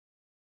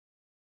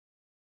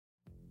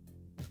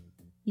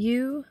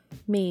You,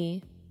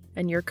 me,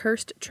 and your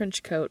cursed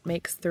trench coat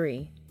makes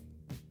 3.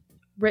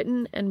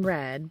 Written and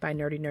read by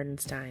Nerdy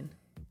Nerdenstein.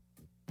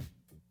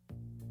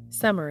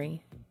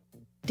 Summary.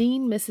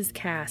 Dean misses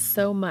Cass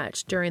so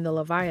much during the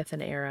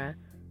Leviathan era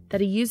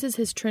that he uses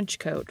his trench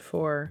coat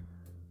for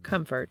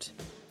comfort.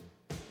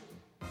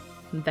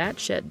 That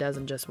shit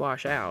doesn't just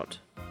wash out.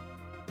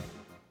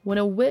 When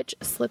a witch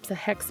slips a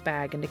hex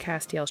bag into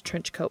Castiel's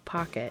trench coat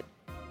pocket,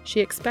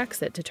 she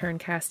expects it to turn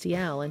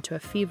Castiel into a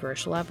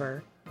feverish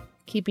lover,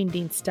 keeping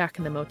Dean stuck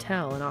in the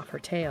motel and off her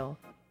tail.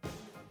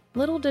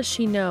 Little does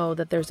she know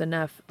that there's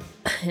enough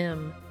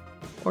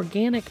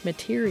organic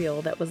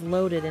material that was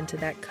loaded into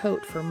that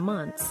coat for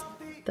months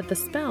that the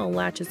spell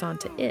latches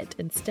onto it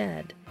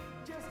instead.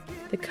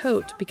 The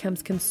coat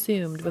becomes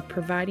consumed with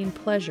providing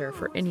pleasure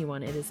for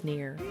anyone it is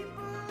near.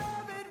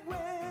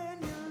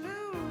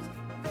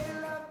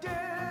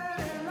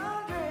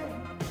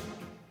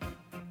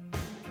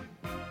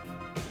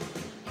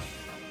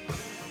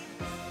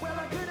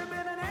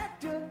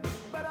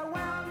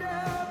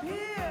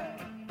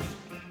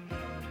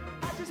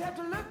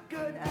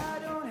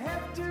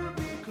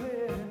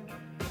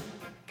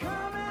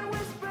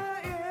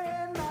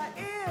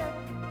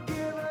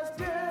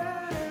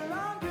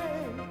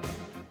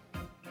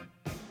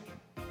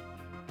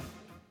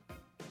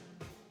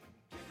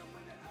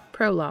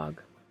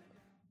 Prologue.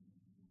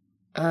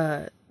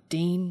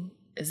 Dean,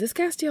 is this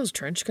Castiel's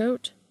trench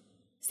coat?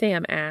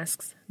 Sam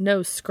asks,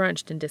 nose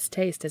scrunched in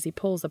distaste as he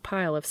pulls a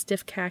pile of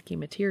stiff khaki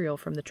material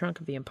from the trunk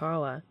of the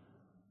Impala.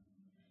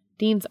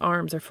 Dean's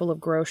arms are full of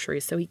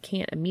groceries, so he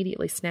can't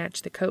immediately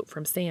snatch the coat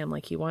from Sam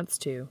like he wants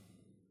to.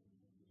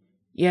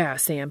 Yeah,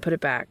 Sam, put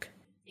it back,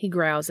 he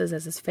grouses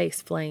as his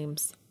face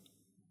flames.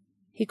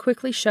 He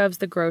quickly shoves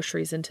the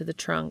groceries into the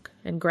trunk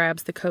and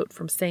grabs the coat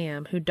from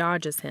Sam, who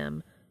dodges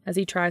him as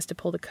he tries to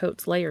pull the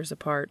coat's layers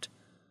apart.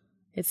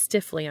 It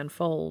stiffly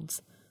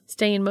unfolds,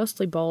 staying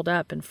mostly balled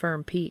up in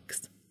firm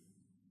peaks.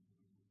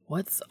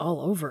 What's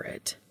all over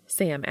it?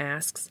 Sam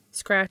asks,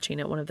 scratching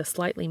at one of the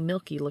slightly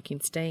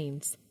milky-looking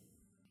stains.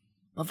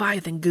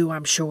 Leviathan goo,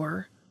 I'm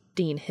sure,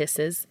 Dean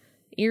hisses,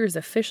 ears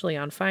officially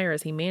on fire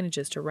as he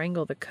manages to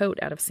wrangle the coat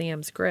out of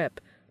Sam's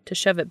grip to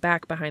shove it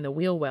back behind the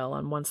wheel well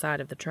on one side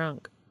of the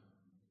trunk.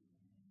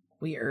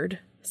 Weird,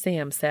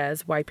 Sam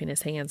says, wiping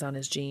his hands on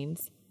his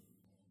jeans.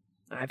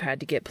 I've had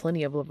to get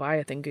plenty of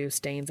Leviathan goo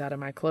stains out of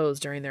my clothes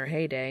during their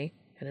heyday,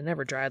 and it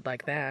never dried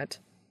like that.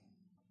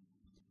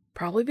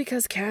 Probably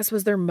because Cass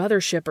was their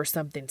mothership or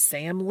something,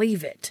 Sam.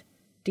 Leave it,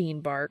 Dean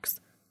barks,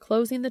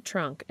 closing the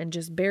trunk and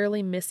just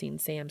barely missing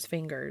Sam's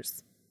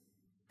fingers.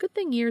 Good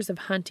thing years of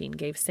hunting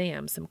gave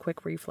Sam some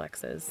quick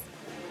reflexes.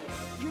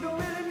 You don't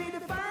really need to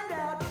find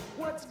out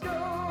what's going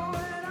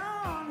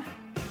on.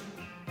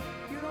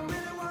 You don't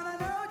really want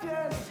to know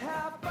just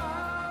how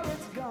far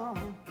it's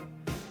gone.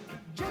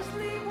 Just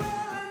leave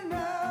well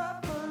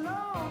enough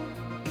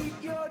alone.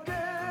 Eat your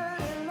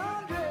dirty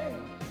laundry.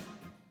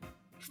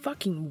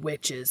 Fucking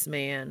witches,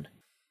 man.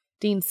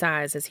 Dean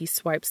sighs as he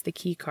swipes the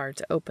key card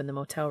to open the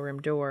motel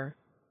room door.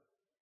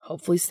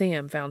 Hopefully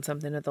Sam found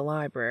something at the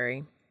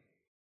library.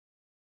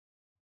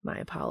 My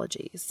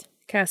apologies,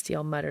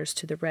 Castiel mutters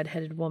to the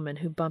red-headed woman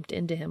who bumped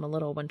into him a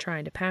little when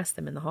trying to pass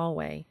them in the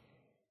hallway.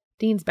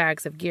 Dean's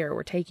bags of gear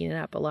were taking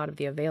up a lot of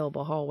the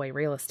available hallway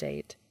real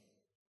estate.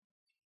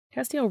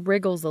 Castiel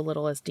wriggles a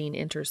little as Dean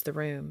enters the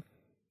room,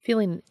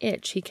 feeling an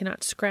itch he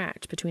cannot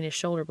scratch between his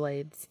shoulder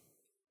blades.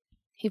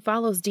 He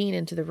follows Dean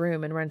into the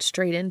room and runs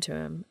straight into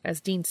him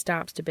as Dean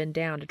stops to bend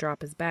down to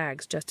drop his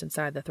bags just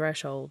inside the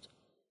threshold.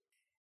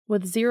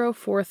 With zero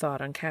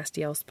forethought on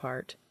Castiel's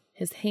part,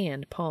 his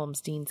hand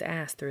palms Dean's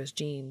ass through his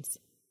jeans.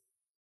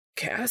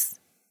 Cass?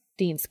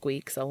 Dean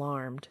squeaks,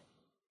 alarmed.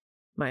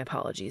 My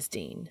apologies,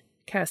 Dean,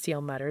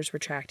 Castiel mutters,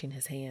 retracting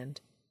his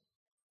hand.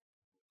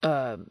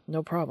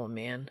 No problem,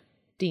 man,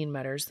 Dean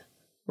mutters,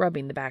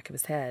 rubbing the back of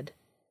his head.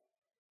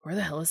 Where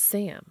the hell is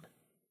Sam?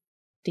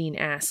 Dean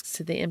asks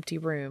to the empty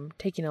room,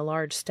 taking a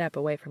large step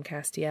away from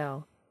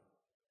Castiel.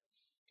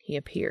 He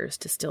appears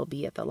to still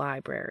be at the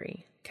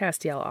library,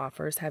 Castiel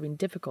offers, having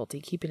difficulty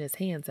keeping his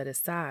hands at his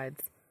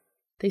sides.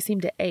 They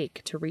seem to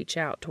ache to reach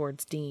out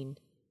towards Dean.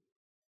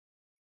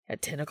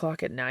 At 10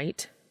 o'clock at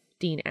night?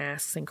 Dean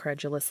asks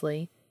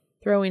incredulously,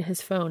 throwing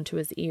his phone to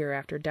his ear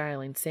after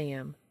dialing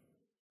Sam.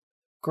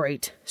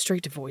 Great.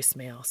 Straight to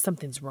voicemail.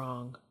 Something's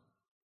wrong.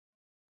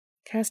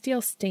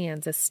 Castiel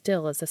stands as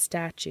still as a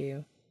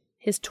statue,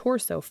 his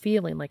torso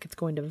feeling like it's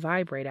going to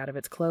vibrate out of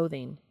its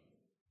clothing.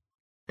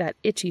 That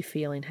itchy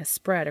feeling has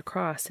spread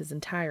across his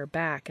entire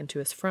back and to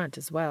his front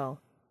as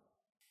well.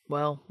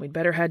 Well, we'd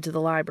better head to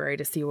the library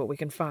to see what we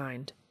can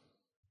find.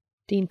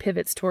 Dean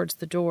pivots towards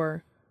the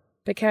door,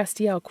 but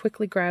Castiel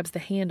quickly grabs the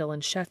handle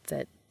and shuts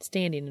it,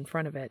 standing in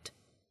front of it.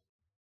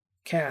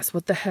 Cass,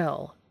 what the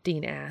hell?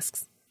 Dean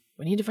asks.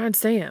 We need to find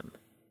Sam.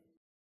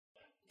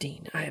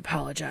 Dean, I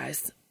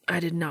apologize. I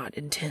did not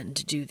intend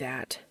to do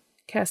that.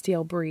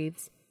 Castiel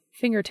breathes,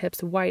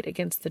 fingertips white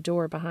against the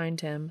door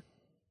behind him.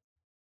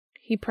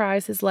 He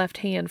pries his left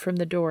hand from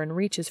the door and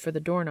reaches for the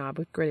doorknob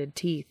with gritted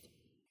teeth.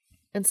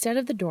 Instead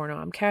of the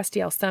doorknob,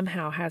 Castiel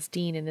somehow has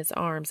Dean in his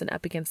arms and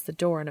up against the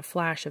door in a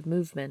flash of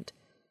movement,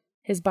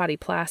 his body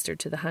plastered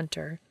to the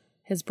hunter,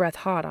 his breath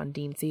hot on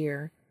Dean's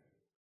ear.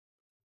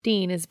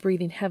 Dean is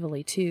breathing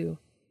heavily, too.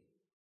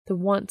 The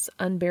once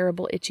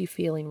unbearable itchy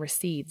feeling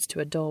recedes to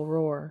a dull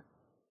roar.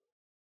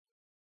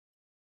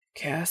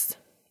 Cass,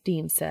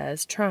 Dean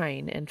says,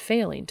 trying and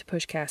failing to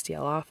push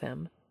Castiel off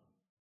him.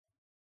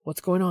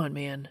 What's going on,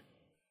 man?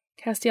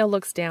 Castiel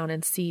looks down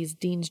and sees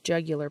Dean's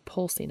jugular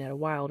pulsing at a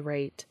wild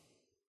rate.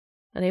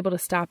 Unable to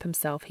stop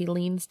himself, he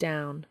leans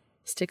down,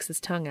 sticks his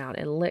tongue out,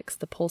 and licks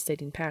the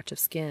pulsating patch of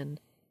skin.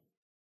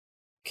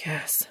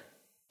 Cass,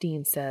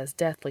 Dean says,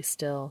 deathly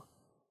still.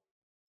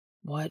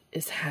 What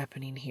is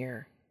happening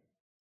here?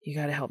 You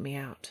gotta help me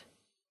out.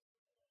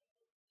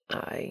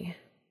 I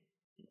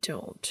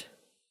don't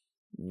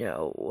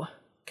know,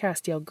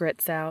 Castiel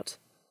grits out.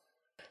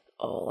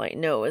 All I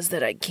know is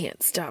that I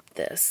can't stop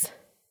this.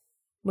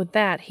 With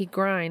that, he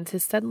grinds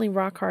his suddenly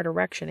rock-hard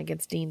erection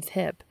against Dean's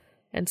hip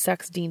and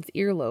sucks Dean's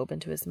earlobe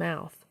into his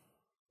mouth.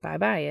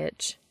 Bye-bye,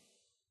 itch.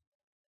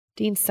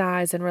 Dean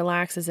sighs and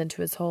relaxes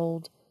into his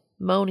hold,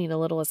 moaning a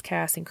little as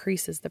Cass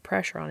increases the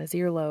pressure on his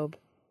earlobe.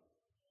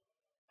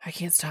 I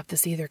can't stop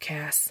this either,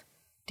 Cass,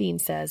 Dean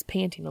says,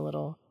 panting a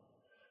little.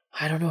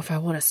 I don't know if I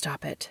want to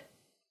stop it.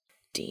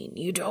 Dean,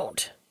 you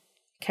don't.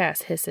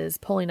 Cass hisses,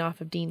 pulling off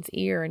of Dean's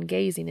ear and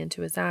gazing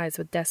into his eyes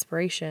with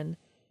desperation,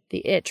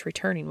 the itch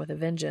returning with a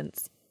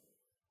vengeance.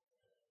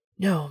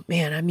 No,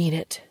 man, I mean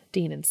it,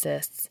 Dean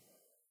insists.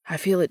 I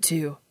feel it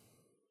too.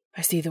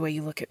 I see the way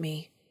you look at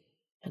me,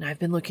 and I've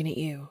been looking at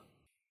you.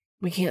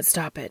 We can't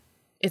stop it.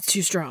 It's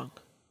too strong.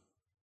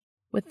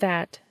 With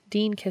that,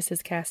 Dean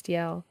kisses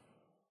Castiel.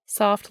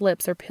 Soft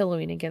lips are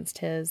pillowing against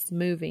his,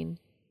 moving.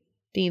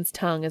 Dean's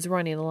tongue is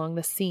running along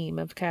the seam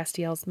of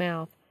Castiel's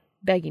mouth,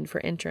 begging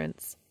for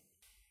entrance.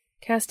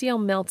 Castiel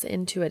melts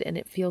into it, and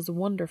it feels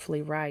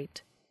wonderfully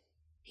right.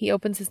 He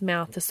opens his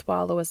mouth to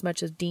swallow as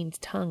much of Dean's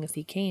tongue as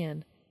he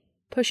can,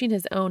 pushing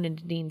his own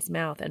into Dean's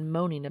mouth and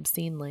moaning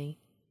obscenely.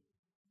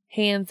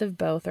 Hands of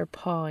both are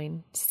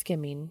pawing,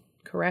 skimming,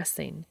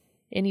 caressing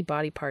any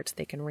body parts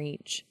they can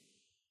reach.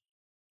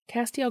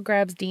 Castiel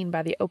grabs Dean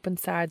by the open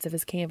sides of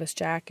his canvas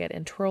jacket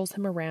and twirls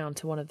him around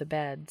to one of the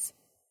beds.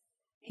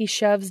 He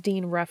shoves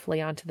Dean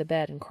roughly onto the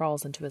bed and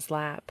crawls into his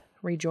lap,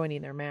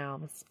 rejoining their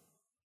mouths.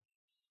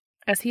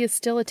 As he is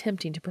still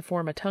attempting to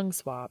perform a tongue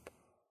swap,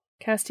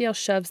 Castiel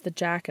shoves the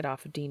jacket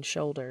off of Dean's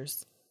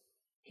shoulders.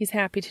 He's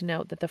happy to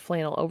note that the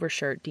flannel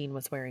overshirt Dean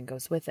was wearing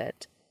goes with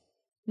it.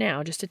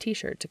 Now just a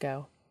t-shirt to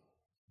go.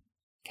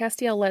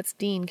 Castiel lets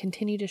Dean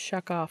continue to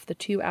shuck off the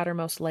two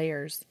outermost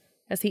layers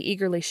as he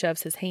eagerly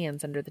shoves his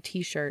hands under the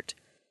t-shirt,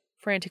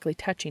 frantically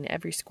touching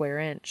every square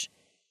inch,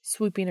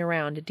 swooping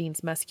around to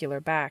Dean's muscular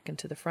back and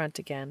to the front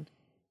again.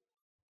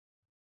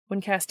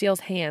 When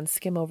Castiel's hands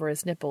skim over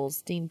his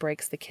nipples, Dean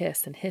breaks the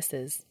kiss and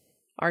hisses,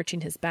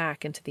 arching his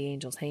back into the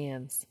angel's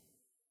hands.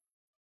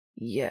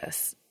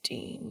 Yes,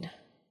 Dean,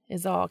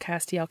 is all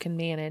Castiel can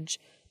manage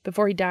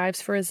before he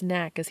dives for his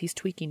neck as he's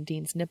tweaking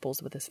Dean's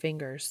nipples with his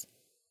fingers.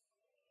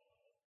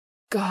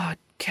 God,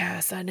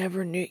 Cass, I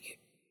never knew you.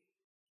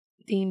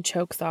 Dean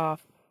chokes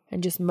off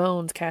and just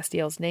moans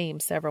Castiel's name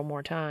several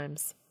more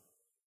times.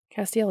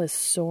 Castiel is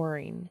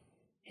soaring,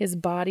 his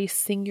body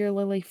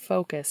singularly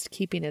focused,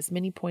 keeping as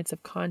many points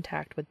of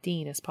contact with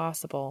Dean as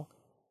possible.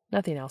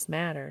 Nothing else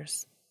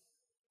matters.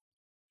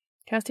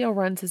 Castiel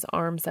runs his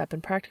arms up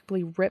and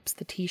practically rips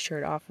the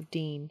t-shirt off of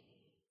Dean,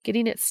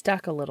 getting it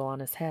stuck a little on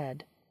his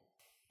head.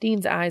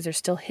 Dean's eyes are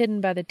still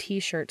hidden by the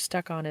t-shirt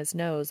stuck on his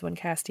nose when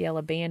Castiel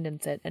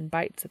abandons it and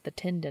bites at the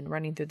tendon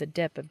running through the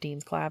dip of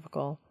Dean's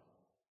clavicle.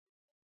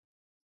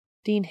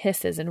 Dean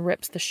hisses and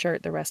rips the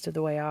shirt the rest of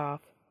the way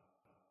off.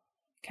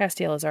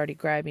 Castiel is already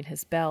grabbing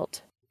his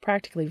belt,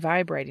 practically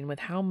vibrating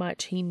with how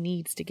much he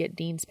needs to get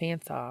Dean's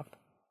pants off.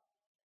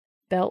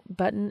 Belt,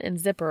 button, and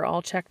zipper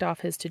all checked off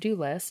his to-do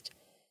list,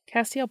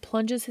 Castiel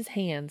plunges his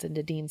hands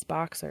into Dean's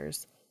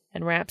boxers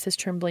and wraps his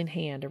trembling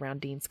hand around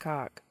Dean's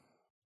cock.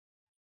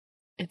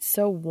 It's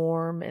so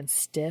warm and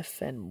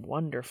stiff and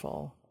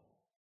wonderful.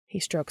 He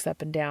strokes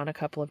up and down a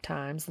couple of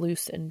times,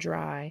 loose and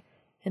dry,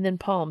 and then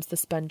palms the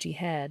spongy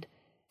head,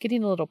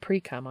 getting a little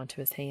pre-cum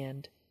onto his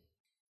hand.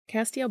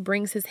 Castiel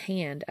brings his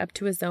hand up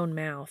to his own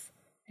mouth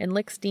and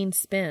licks Dean's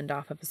spend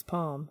off of his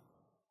palm.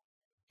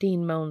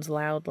 Dean moans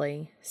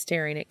loudly,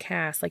 staring at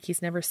Cass like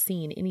he's never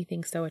seen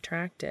anything so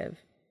attractive.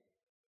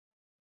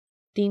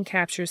 Dean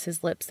captures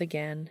his lips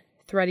again,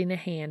 threading a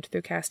hand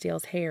through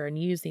Castiel's hair and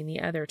using the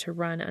other to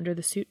run under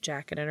the suit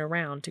jacket and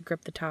around to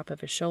grip the top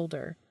of his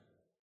shoulder.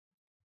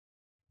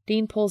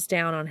 Dean pulls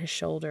down on his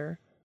shoulder,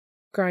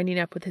 grinding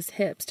up with his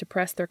hips to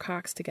press their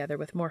cocks together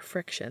with more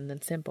friction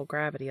than simple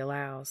gravity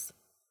allows.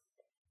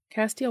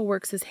 Castiel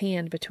works his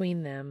hand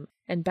between them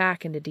and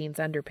back into Dean's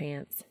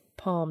underpants,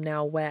 palm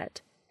now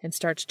wet, and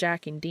starts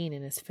jacking Dean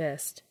in his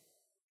fist.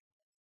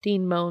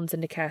 Dean moans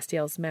into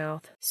Castiel's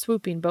mouth,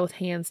 swooping both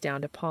hands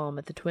down to palm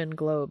at the twin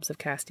globes of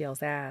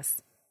Castiel's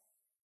ass.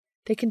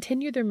 They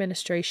continue their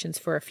ministrations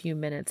for a few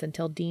minutes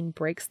until Dean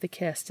breaks the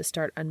kiss to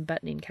start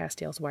unbuttoning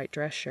Castiel's white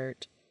dress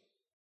shirt.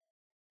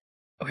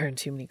 Wearing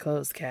too many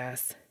clothes,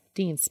 Cass.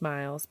 Dean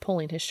smiles,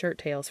 pulling his shirt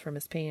tails from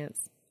his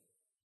pants.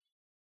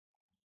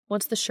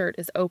 Once the shirt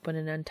is open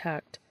and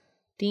untucked,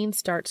 Dean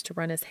starts to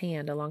run his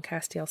hand along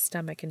Castiel's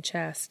stomach and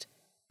chest,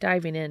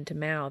 diving in to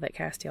mouth at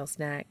Castiel's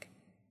neck.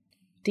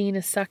 Dean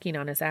is sucking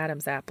on his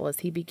Adam's apple as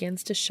he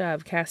begins to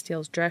shove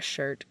Castiel's dress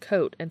shirt,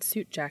 coat, and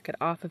suit jacket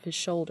off of his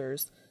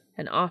shoulders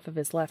and off of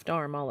his left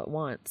arm all at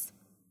once.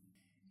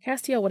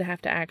 Castiel would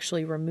have to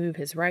actually remove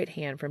his right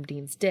hand from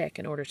Dean's dick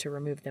in order to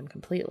remove them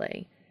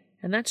completely,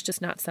 and that's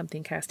just not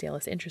something Castiel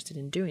is interested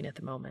in doing at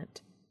the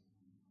moment.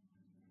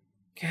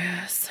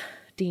 Cass,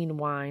 Dean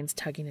whines,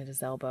 tugging at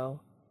his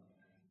elbow.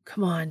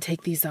 Come on,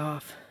 take these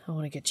off. I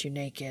want to get you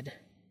naked.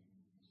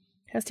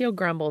 Castiel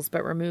grumbles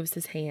but removes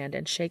his hand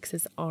and shakes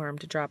his arm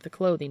to drop the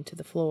clothing to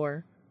the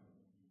floor.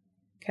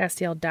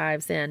 Castiel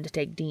dives in to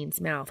take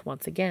Dean's mouth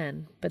once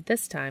again, but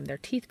this time their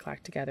teeth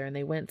clack together and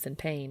they wince in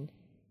pain.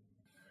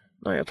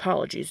 My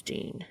apologies,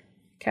 Dean,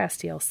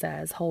 Castiel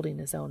says, holding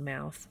his own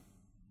mouth.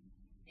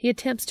 He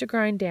attempts to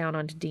grind down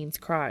onto Dean's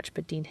crotch,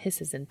 but Dean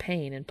hisses in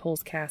pain and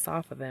pulls Cass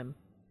off of him.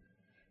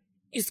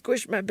 You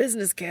squished my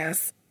business,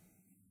 Cass,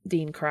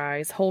 Dean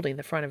cries, holding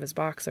the front of his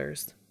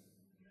boxers.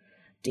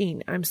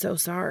 Dean, I'm so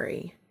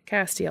sorry,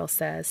 Castiel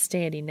says,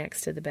 standing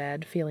next to the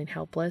bed, feeling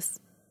helpless.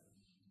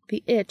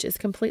 The itch is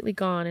completely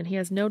gone, and he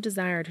has no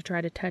desire to try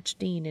to touch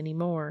Dean any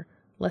more,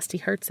 lest he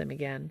hurts him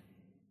again.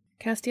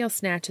 Castiel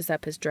snatches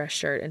up his dress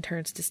shirt and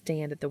turns to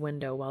stand at the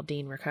window while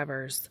Dean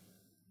recovers.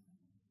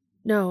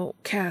 No,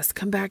 Cass,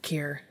 come back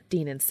here,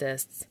 Dean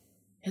insists.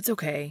 It's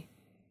okay.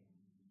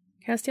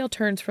 Castiel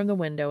turns from the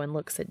window and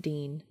looks at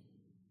Dean.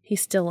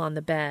 He's still on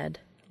the bed,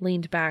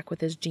 leaned back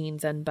with his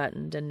jeans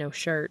unbuttoned and no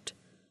shirt.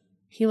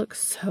 He looks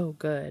so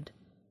good.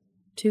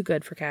 Too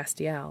good for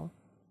Castiel.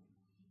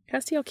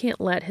 Castiel can't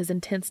let his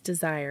intense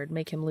desire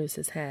make him lose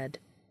his head.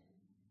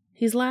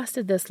 He's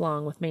lasted this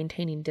long with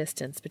maintaining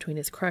distance between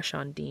his crush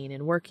on Dean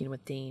and working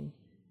with Dean.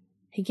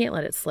 He can't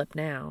let it slip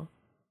now.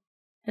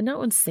 And not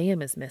when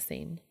Sam is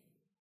missing.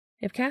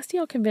 If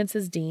Castiel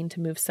convinces Dean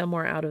to move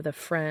somewhere out of the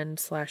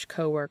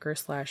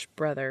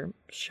friend/coworker/brother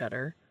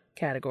shudder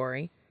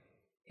category,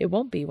 it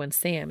won't be when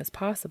Sam is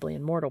possibly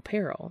in mortal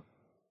peril.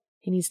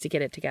 He needs to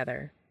get it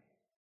together.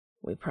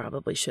 We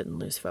probably shouldn't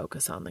lose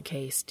focus on the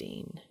case,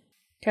 Dean,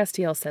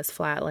 Castiel says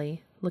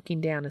flatly,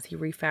 looking down as he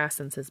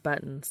refastens his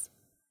buttons.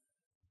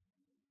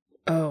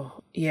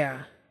 Oh,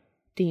 yeah.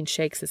 Dean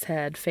shakes his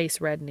head,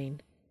 face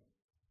reddening.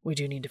 We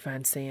do need to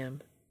find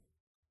Sam.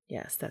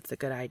 Yes, that's a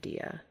good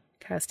idea,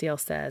 Castiel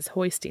says,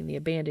 hoisting the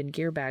abandoned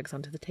gear bags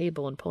onto the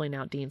table and pulling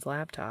out Dean's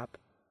laptop.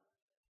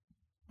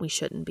 We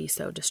shouldn't be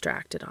so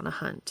distracted on a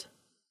hunt.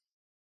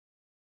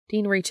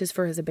 Dean reaches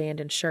for his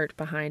abandoned shirt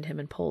behind him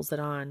and pulls it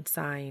on,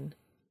 sighing.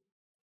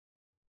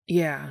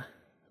 Yeah,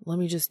 let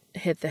me just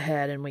hit the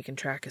head and we can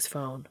track his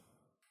phone.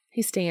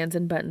 He stands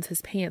and buttons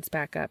his pants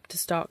back up to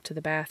stalk to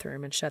the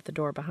bathroom and shut the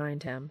door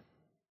behind him.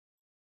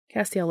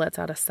 Castiel lets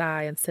out a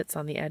sigh and sits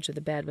on the edge of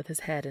the bed with his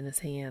head in his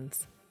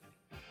hands.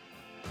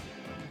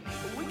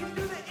 We can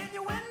do the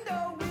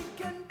innuendo, we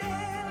can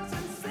dance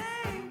and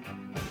sing.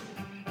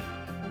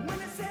 When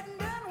it's said and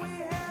done, we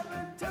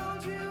haven't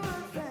told you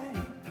a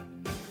thing.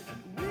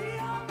 We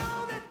all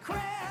know that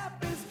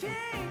crap is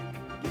king.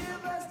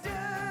 Give us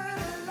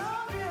dirty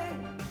laundry.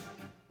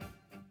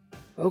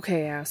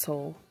 Okay,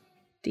 asshole,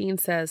 Dean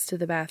says to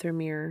the bathroom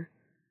mirror.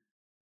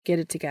 Get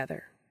it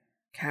together.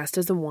 Cass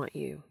doesn't want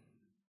you.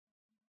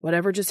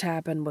 Whatever just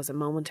happened was a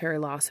momentary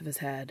loss of his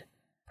head,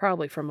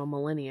 probably from a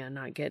millennia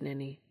not getting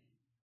any.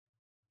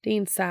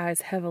 Dean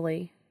sighs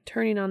heavily,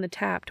 turning on the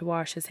tap to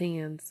wash his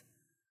hands.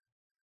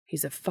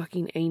 He's a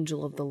fucking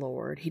angel of the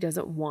Lord. He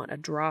doesn't want a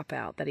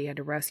dropout that he had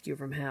to rescue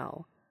from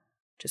hell.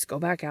 Just go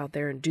back out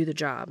there and do the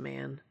job,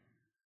 man.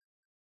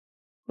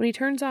 When he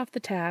turns off the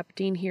tap,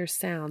 Dean hears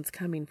sounds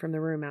coming from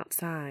the room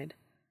outside.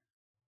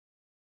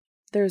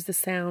 There's the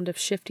sound of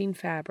shifting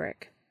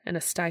fabric and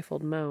a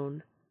stifled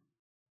moan.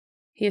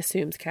 He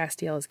assumes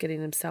Castiel is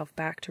getting himself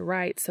back to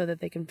rights so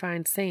that they can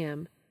find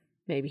Sam.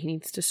 Maybe he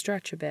needs to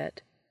stretch a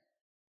bit.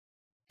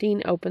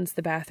 Dean opens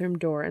the bathroom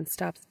door and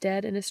stops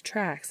dead in his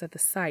tracks at the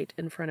sight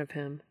in front of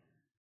him.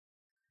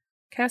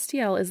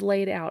 Castiel is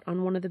laid out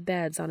on one of the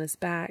beds on his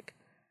back,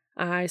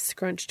 eyes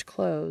scrunched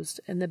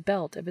closed and the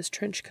belt of his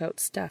trench coat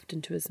stuffed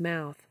into his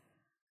mouth.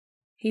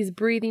 He's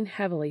breathing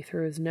heavily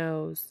through his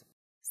nose,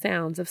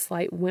 sounds of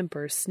slight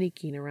whimpers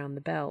sneaking around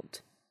the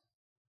belt.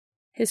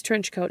 His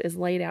trench coat is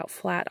laid out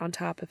flat on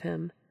top of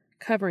him,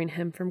 covering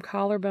him from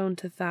collarbone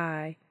to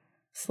thigh,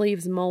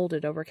 sleeves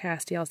molded over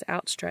Castiel's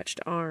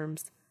outstretched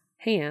arms,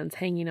 hands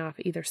hanging off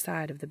either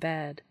side of the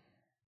bed.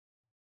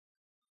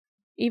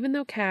 Even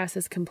though Cass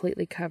is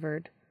completely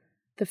covered,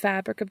 the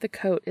fabric of the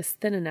coat is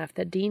thin enough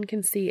that Dean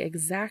can see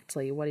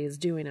exactly what he is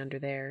doing under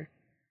there.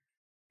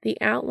 The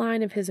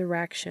outline of his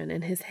erection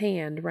and his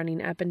hand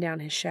running up and down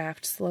his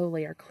shaft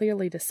slowly are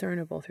clearly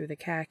discernible through the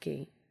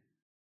khaki.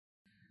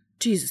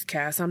 Jesus,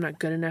 Cass, I'm not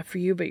good enough for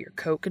you, but your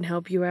coat can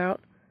help you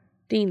out.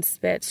 Dean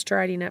spits,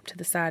 striding up to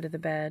the side of the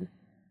bed.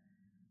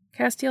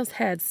 Castiel's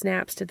head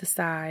snaps to the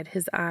side,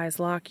 his eyes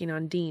locking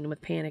on Dean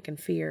with panic and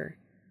fear.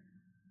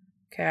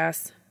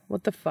 Cass,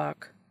 what the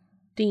fuck?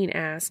 Dean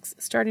asks,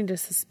 starting to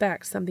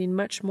suspect something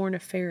much more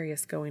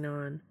nefarious going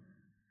on.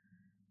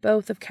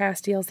 Both of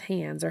Castiel's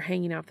hands are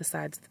hanging off the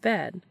sides of the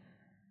bed.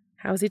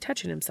 How is he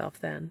touching himself,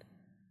 then?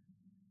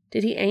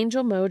 Did he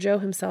Angel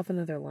Mojo himself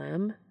another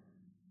limb?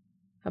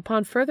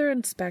 Upon further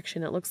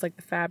inspection, it looks like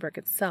the fabric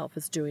itself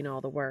is doing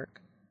all the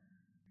work.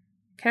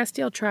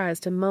 Castiel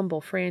tries to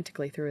mumble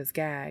frantically through his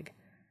gag,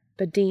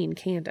 but Dean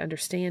can't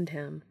understand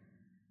him.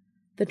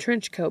 The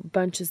trench coat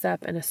bunches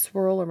up in a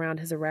swirl around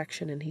his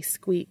erection, and he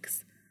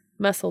squeaks,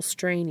 muscles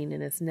straining in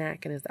his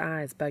neck and his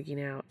eyes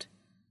bugging out.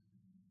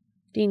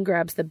 Dean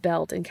grabs the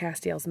belt in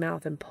Castiel's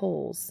mouth and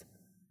pulls.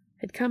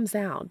 It comes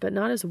out, but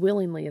not as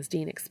willingly as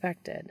Dean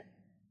expected.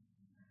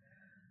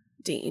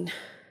 Dean,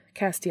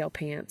 Castiel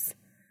pants.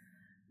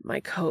 My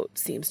coat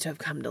seems to have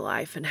come to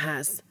life and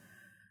has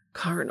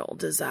carnal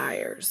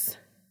desires.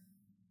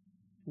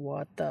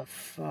 What the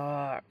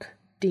fuck?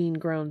 Dean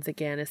groans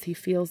again as he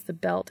feels the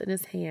belt in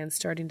his hand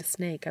starting to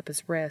snake up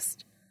his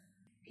wrist.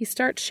 He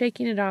starts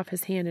shaking it off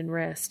his hand and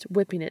wrist,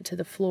 whipping it to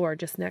the floor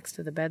just next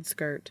to the bed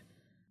skirt.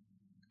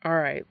 All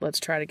right, let's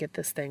try to get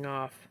this thing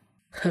off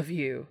of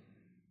you.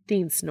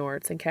 Dean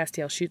snorts, and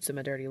Castiel shoots him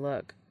a dirty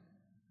look.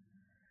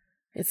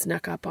 It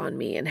snuck up on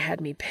me and had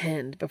me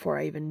pinned before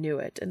I even knew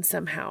it, and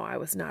somehow I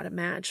was not a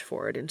match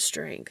for it in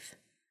strength,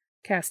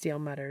 Castiel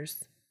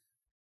mutters.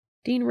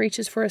 Dean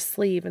reaches for a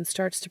sleeve and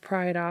starts to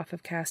pry it off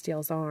of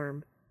Castiel's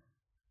arm.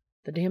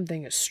 The damn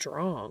thing is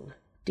strong,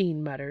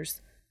 Dean mutters,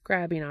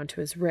 grabbing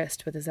onto his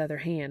wrist with his other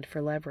hand for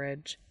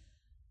leverage.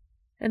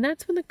 And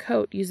that's when the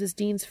coat uses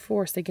Dean's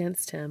force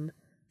against him,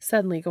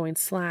 suddenly going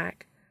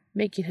slack,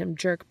 making him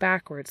jerk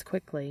backwards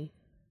quickly.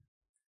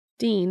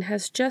 Dean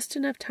has just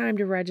enough time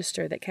to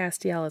register that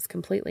Castiel is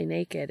completely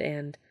naked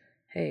and,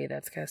 hey,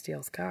 that's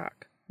Castiel's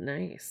cock.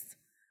 Nice.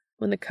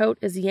 When the coat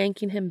is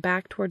yanking him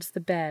back towards the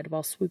bed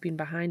while swooping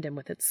behind him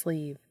with its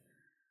sleeve.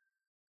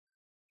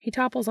 He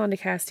topples onto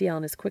Castiel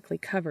and is quickly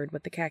covered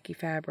with the khaki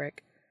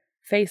fabric,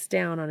 face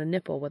down on a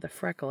nipple with a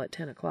freckle at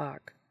 10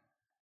 o'clock.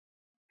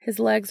 His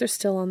legs are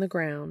still on the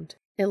ground,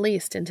 at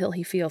least until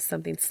he feels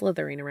something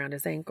slithering around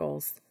his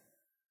ankles.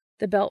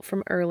 The belt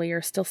from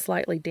earlier, still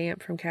slightly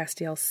damp from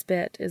Castiel's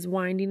spit, is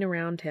winding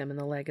around him in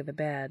the leg of the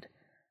bed.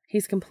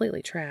 He's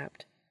completely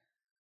trapped.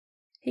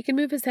 He can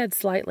move his head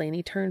slightly, and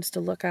he turns to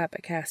look up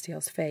at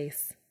Castiel's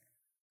face.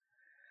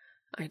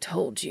 I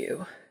told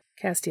you,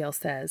 Castiel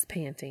says,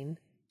 panting.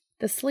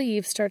 The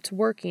sleeve starts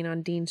working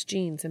on Dean's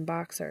jeans and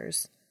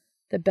boxers,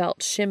 the belt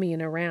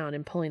shimmying around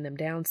and pulling them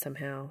down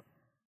somehow.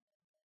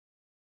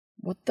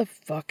 What the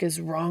fuck is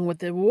wrong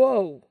with it?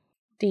 Whoa!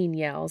 Dean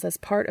yells as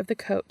part of the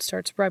coat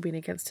starts rubbing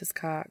against his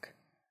cock.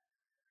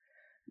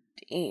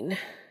 Dean,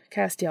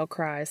 Castiel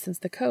cries, since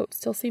the coat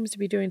still seems to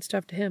be doing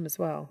stuff to him as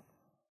well.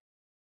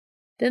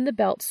 Then the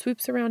belt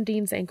swoops around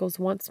Dean's ankles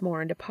once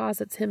more and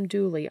deposits him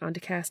duly onto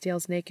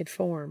Castiel's naked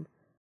form,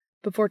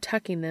 before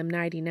tucking them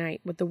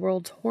nighty-night with the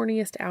world's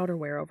horniest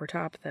outerwear over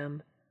top of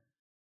them.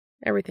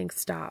 Everything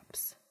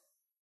stops.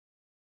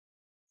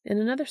 In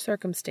another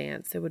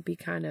circumstance, it would be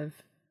kind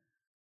of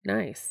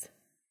nice.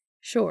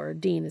 Sure,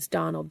 Dean is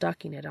Donald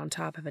ducking it on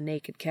top of a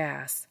naked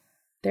Cass,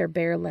 their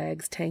bare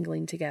legs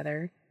tangling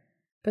together,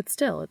 but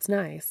still it's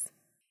nice,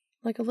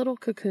 like a little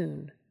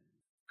cocoon.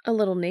 A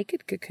little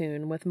naked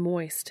cocoon with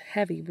moist,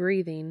 heavy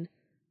breathing,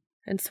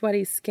 and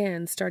sweaty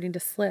skin starting to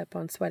slip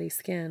on sweaty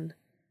skin.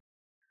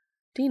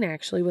 Dean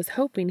actually was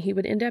hoping he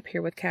would end up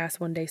here with Cass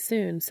one day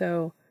soon,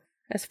 so,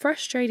 as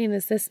frustrating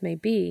as this may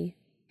be,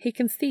 he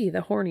can see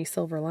the horny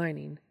silver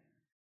lining.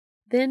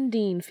 Then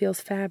Dean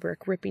feels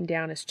fabric ripping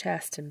down his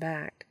chest and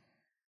back.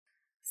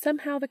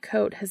 Somehow the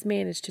coat has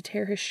managed to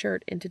tear his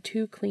shirt into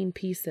 2 clean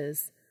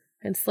pieces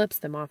and slips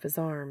them off his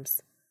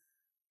arms.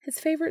 His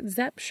favorite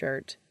Zepp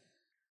shirt,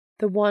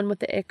 the one with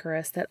the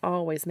Icarus that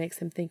always makes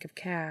him think of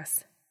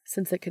Cass,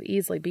 since it could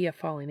easily be a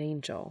falling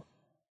angel.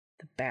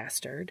 The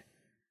bastard.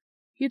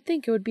 You'd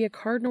think it would be a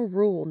cardinal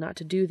rule not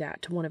to do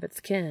that to one of its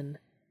kin.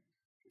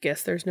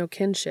 Guess there's no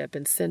kinship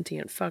in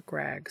sentient fuck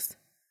rags.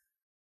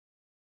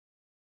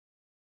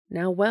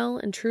 Now well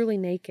and truly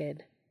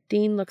naked,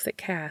 Dean looks at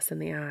Cass in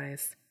the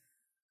eyes.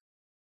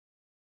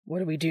 What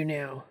do we do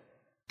now?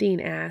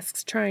 Dean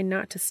asks, trying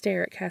not to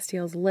stare at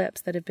Castiel's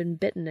lips that have been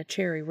bitten a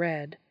cherry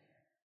red.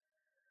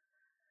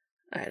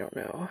 I don't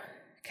know,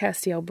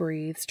 Castiel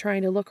breathes,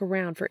 trying to look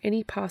around for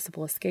any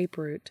possible escape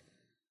route.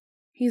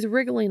 He's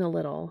wriggling a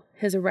little,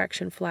 his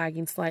erection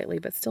flagging slightly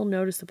but still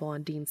noticeable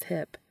on Dean's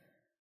hip.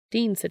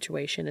 Dean's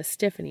situation is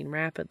stiffening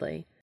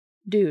rapidly,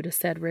 due to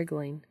said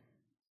wriggling.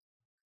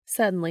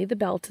 Suddenly, the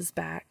belt is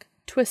back,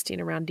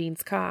 twisting around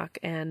Dean's cock,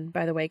 and,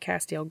 by the way,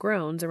 Castiel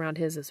groans around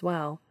his as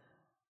well.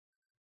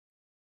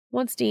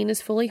 Once Dean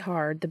is fully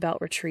hard, the belt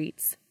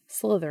retreats,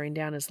 slithering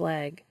down his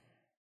leg.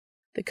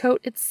 The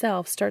coat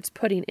itself starts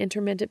putting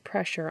intermittent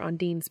pressure on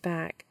Dean's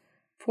back,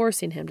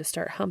 forcing him to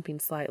start humping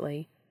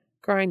slightly,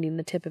 grinding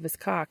the tip of his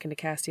cock into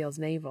Castiel's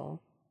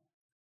navel.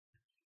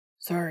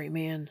 Sorry,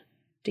 man.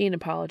 Dean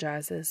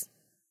apologizes.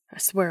 I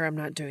swear I'm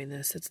not doing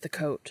this. It's the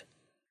coat.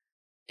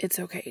 It's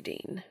okay,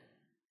 Dean,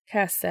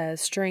 Cass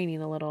says,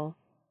 straining a little.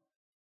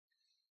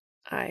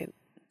 I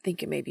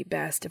think it may be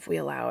best if we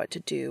allow it to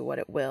do what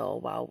it will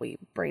while we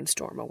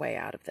brainstorm a way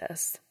out of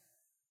this.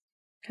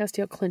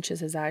 Castiel clenches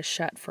his eyes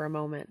shut for a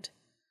moment.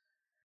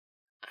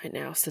 I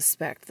now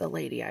suspect the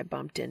lady I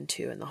bumped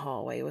into in the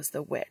hallway was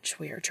the witch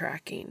we are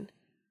tracking.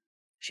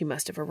 She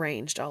must have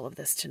arranged all of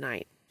this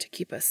tonight to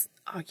keep us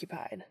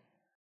occupied.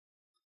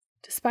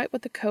 Despite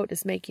what the coat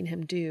is making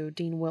him do,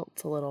 Dean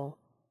wilts a little.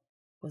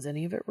 Was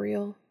any of it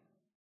real?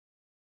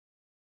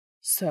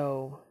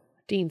 So,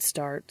 Dean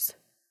starts.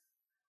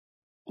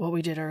 What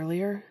we did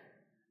earlier,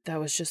 that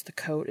was just the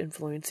coat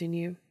influencing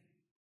you?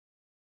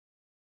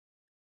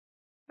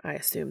 I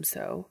assume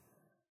so.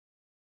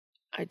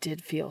 I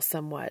did feel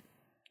somewhat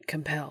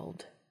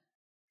compelled,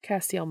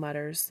 Castiel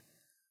mutters.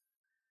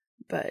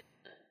 But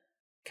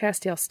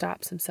Castiel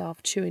stops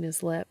himself, chewing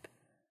his lip.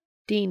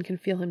 Dean can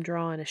feel him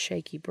draw in a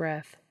shaky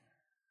breath.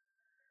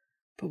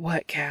 But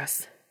what,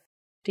 Cass?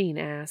 Dean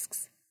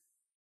asks.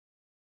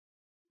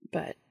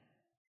 But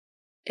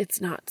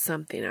it's not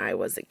something I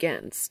was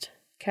against,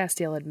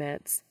 Castiel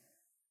admits.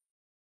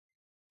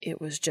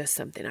 It was just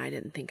something I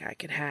didn't think I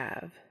could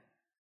have.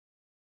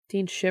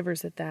 Dean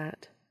shivers at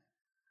that.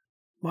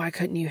 Why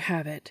couldn't you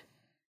have it?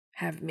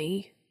 Have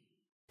me?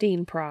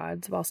 Dean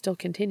prods, while still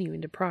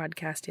continuing to prod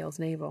Castiel's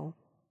navel.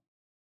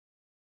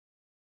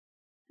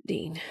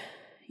 Dean,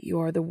 you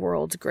are the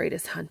world's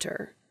greatest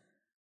hunter,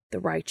 the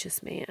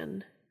righteous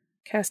man.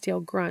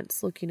 Castiel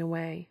grunts, looking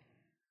away.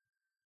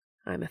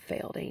 I'm a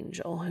failed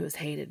angel who is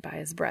hated by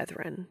his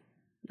brethren.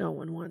 No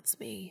one wants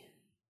me.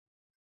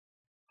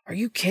 Are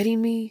you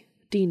kidding me?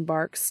 Dean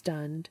barks,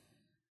 stunned.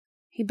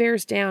 He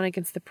bears down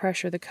against the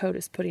pressure the coat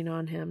is putting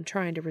on him,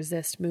 trying to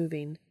resist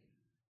moving.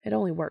 It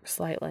only works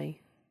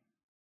slightly.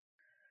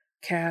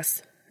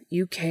 Cass,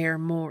 you care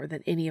more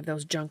than any of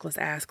those junkless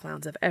ass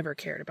clowns have ever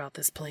cared about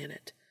this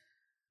planet.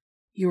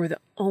 You are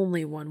the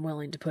only one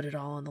willing to put it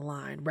all on the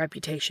line,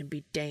 reputation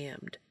be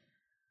damned.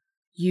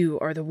 You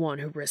are the one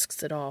who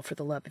risks it all for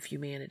the love of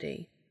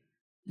humanity.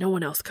 No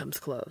one else comes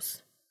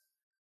close.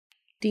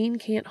 Dean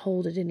can't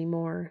hold it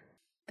anymore,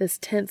 this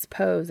tense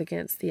pose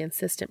against the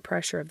insistent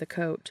pressure of the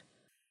coat.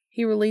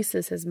 He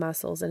releases his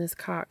muscles and his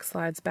cock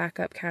slides back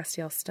up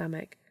Castiel's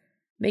stomach,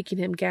 making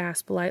him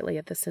gasp lightly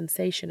at the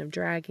sensation of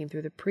dragging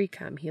through the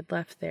pre-cum he had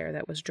left there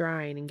that was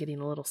drying and getting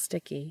a little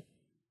sticky.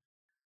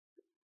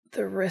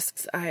 The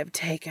risks I have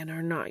taken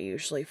are not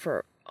usually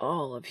for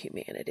all of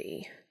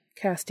humanity,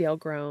 Castiel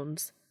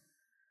groans.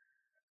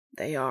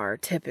 They are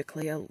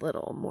typically a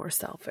little more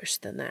selfish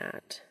than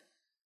that.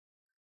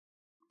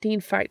 Dean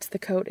fights the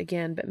coat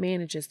again, but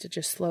manages to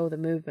just slow the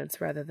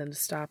movements rather than to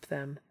stop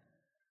them.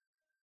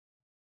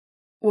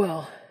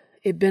 Well,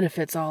 it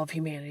benefits all of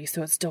humanity,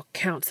 so it still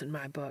counts in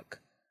my book.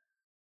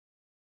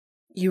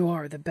 You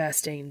are the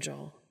best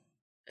angel,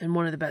 and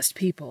one of the best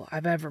people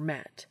I've ever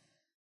met.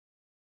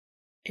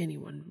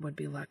 Anyone would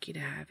be lucky to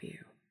have you.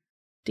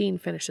 Dean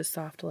finishes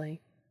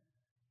softly.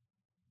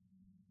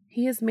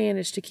 He has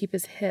managed to keep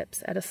his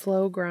hips at a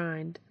slow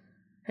grind,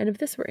 and if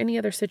this were any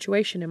other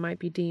situation, it might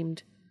be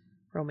deemed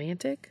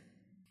romantic?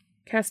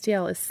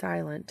 Castiel is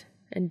silent,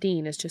 and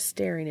Dean is just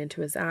staring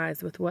into his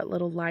eyes with what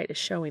little light is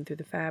showing through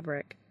the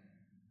fabric.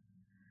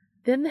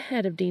 Then the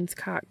head of Dean's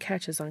cock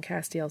catches on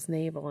Castiel's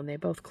navel, and they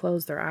both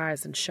close their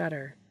eyes and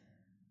shudder.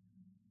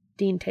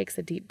 Dean takes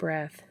a deep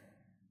breath.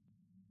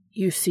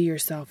 You see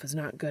yourself as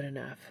not good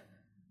enough,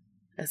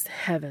 as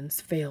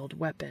heaven's failed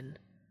weapon.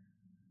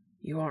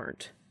 You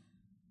aren't.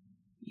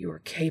 You are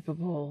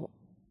capable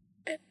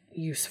and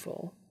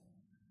useful.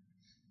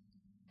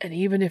 And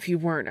even if you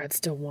weren't, I'd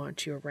still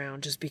want you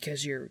around just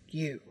because you're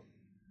you,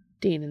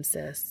 Dean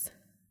insists.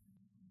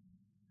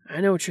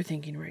 I know what you're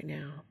thinking right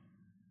now,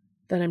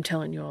 that I'm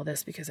telling you all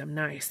this because I'm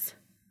nice.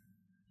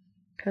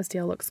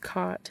 Castiel looks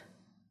caught.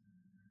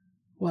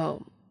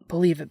 Well,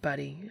 believe it,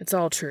 buddy. It's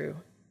all true.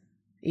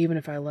 Even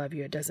if I love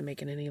you, it doesn't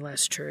make it any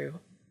less true.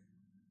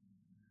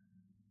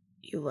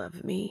 You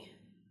love me?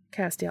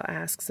 Castiel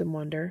asks in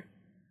wonder.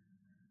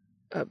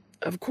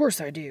 Of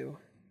course I do.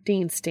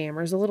 Dean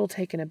stammers, a little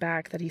taken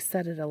aback that he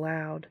said it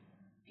aloud.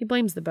 He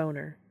blames the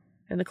boner,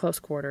 and the close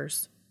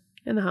quarters,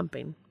 and the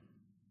humping.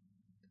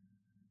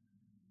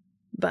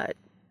 But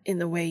in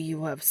the way you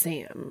love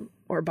Sam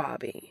or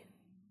Bobby,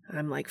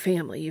 I'm like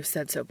family, you've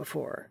said so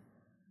before.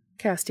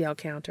 Castiel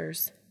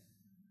counters.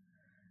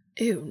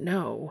 Ew,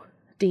 no,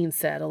 Dean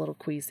said, a little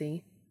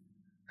queasy.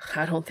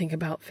 I don't think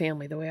about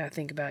family the way I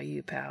think about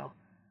you, pal.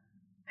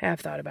 Have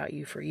thought about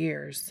you for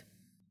years.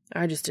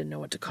 I just didn't know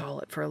what to call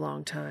it for a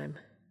long time.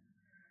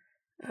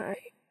 I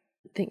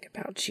think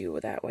about you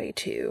that way,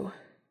 too,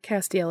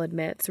 Castiel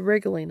admits,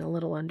 wriggling a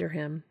little under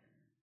him.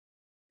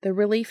 The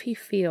relief he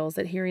feels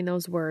at hearing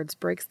those words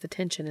breaks the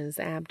tension in his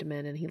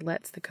abdomen, and he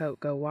lets the coat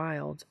go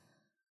wild.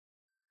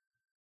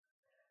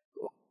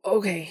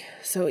 Okay,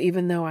 so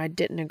even though I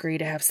didn't agree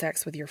to have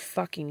sex with your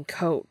fucking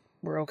coat,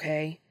 we're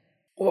okay?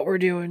 What we're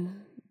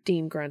doing?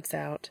 Dean grunts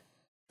out.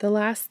 The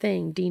last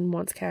thing Dean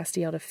wants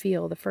Castiel to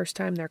feel the first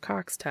time their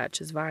cocks touch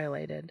is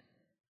violated.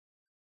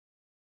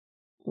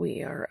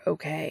 We are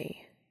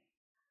okay.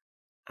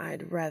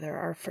 I'd rather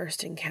our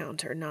first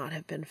encounter not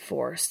have been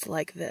forced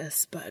like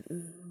this, but...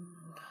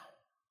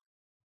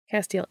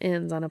 Castiel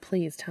ends on a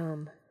pleased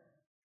hum.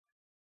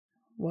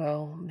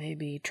 Well,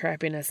 maybe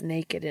trapping us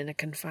naked in a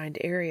confined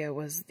area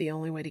was the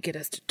only way to get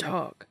us to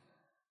talk,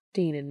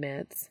 Dean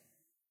admits.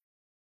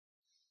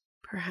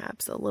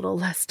 Perhaps a little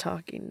less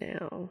talking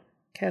now.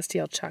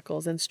 Castiel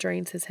chuckles and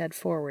strains his head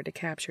forward to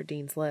capture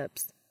Dean's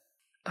lips.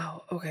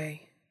 Oh,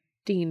 okay.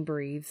 Dean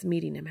breathes,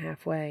 meeting him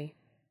halfway.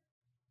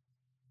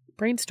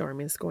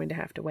 Brainstorming is going to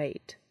have to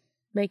wait.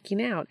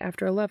 Making out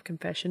after a love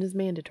confession is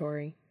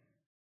mandatory.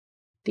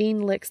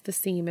 Dean licks the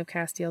seam of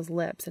Castiel's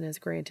lips and is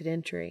granted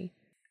entry,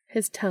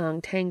 his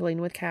tongue tangling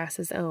with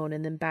Cass's own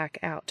and then back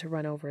out to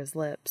run over his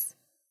lips.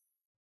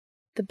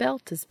 The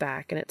belt is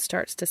back and it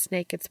starts to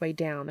snake its way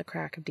down the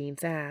crack of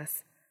Dean's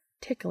ass,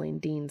 tickling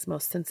Dean's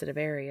most sensitive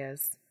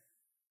areas.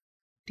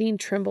 Dean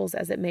trembles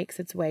as it makes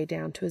its way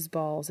down to his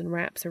balls and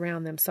wraps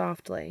around them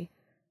softly,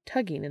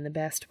 tugging in the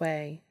best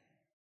way.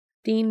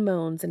 Dean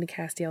moans into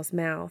Castiel's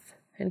mouth,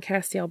 and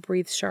Castiel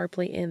breathes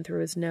sharply in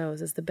through his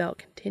nose as the belt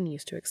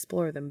continues to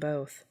explore them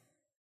both.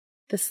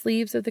 The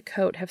sleeves of the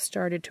coat have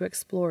started to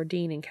explore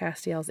Dean and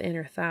Castiel's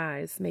inner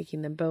thighs,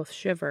 making them both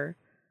shiver,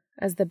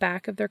 as the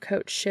back of their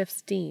coat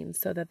shifts Dean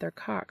so that their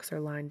cocks are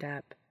lined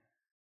up.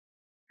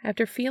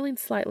 After feeling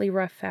slightly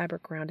rough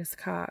fabric around his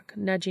cock,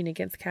 nudging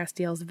against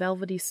Castiel's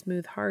velvety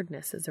smooth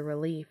hardness is a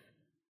relief,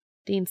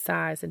 Dean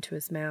sighs into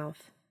his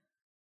mouth.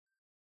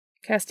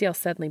 Castiel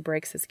suddenly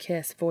breaks his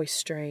kiss, voice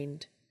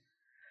strained.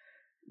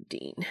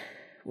 Dean,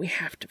 we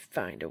have to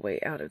find a way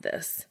out of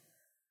this.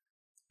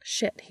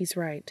 Shit, he's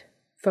right.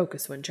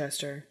 Focus,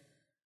 Winchester.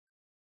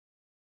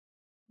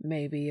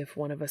 Maybe if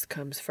one of us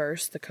comes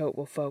first, the coat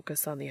will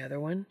focus on the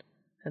other one,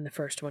 and the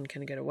first one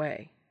can get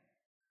away.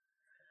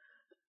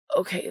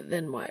 Okay,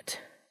 then what?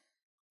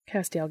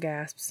 Castiel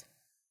gasps.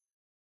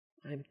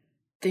 I'm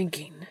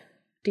thinking.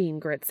 Dean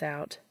grits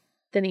out.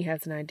 Then he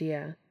has an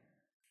idea.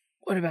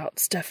 What about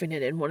stuffing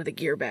it in one of the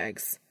gear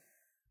bags?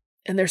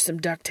 And there's some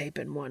duct tape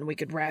in one. We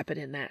could wrap it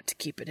in that to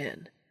keep it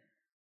in.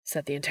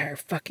 Set the entire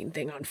fucking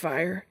thing on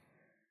fire?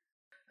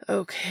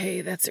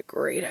 Okay, that's a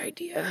great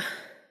idea.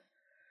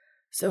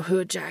 So who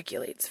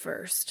ejaculates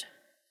first?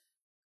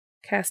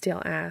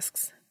 Castiel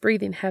asks,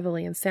 breathing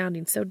heavily and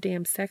sounding so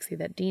damn sexy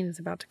that Dean is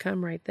about to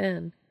come right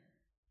then.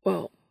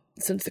 Well,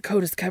 since the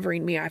coat is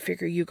covering me, I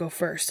figure you go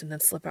first and then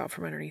slip out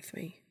from underneath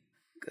me.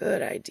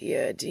 Good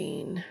idea,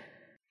 Dean.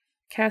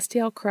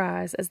 Castiel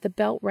cries as the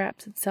belt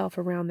wraps itself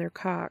around their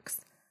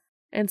cocks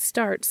and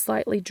starts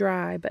slightly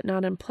dry but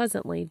not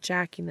unpleasantly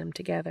jacking them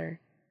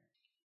together.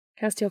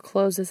 Castiel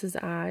closes his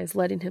eyes,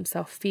 letting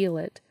himself feel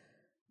it,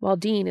 while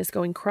Dean is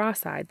going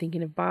cross-eyed,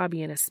 thinking of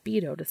Bobby in a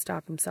Speedo to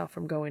stop himself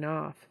from going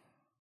off.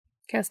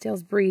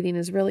 Castiel's breathing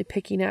is really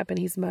picking up, and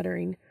he's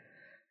muttering,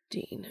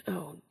 Dean,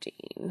 oh,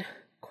 Dean,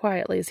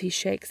 quietly as he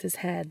shakes his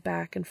head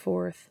back and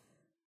forth.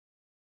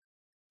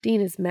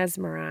 Dean is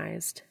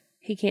mesmerized.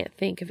 He can't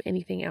think of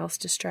anything else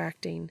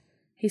distracting.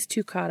 He's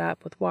too caught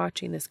up with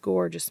watching this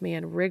gorgeous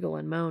man wriggle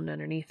and moan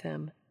underneath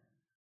him.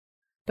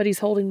 But he's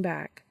holding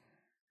back,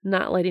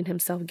 not letting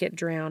himself get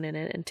drowned in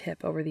it and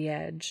tip over the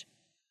edge.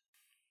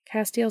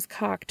 Castiel's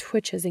cock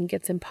twitches and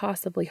gets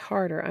impossibly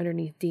harder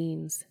underneath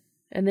Dean's,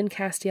 and then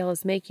Castiel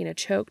is making a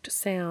choked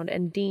sound,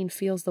 and Dean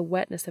feels the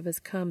wetness of his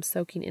cum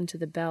soaking into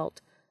the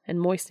belt and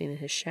moistening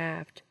his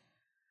shaft.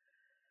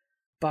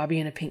 Bobby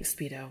in a pink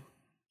Speedo.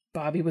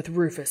 Bobby with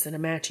Rufus in a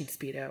matching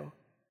Speedo.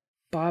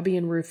 Bobby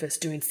and Rufus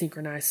doing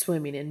synchronized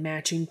swimming in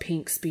matching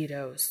pink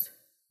Speedos.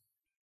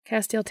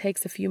 Castiel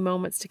takes a few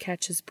moments to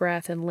catch his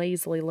breath and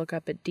lazily look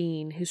up at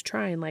Dean, who's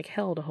trying like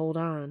hell to hold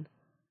on.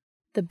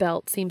 The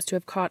belt seems to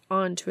have caught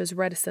on to his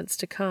reticence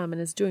to come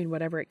and is doing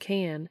whatever it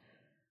can,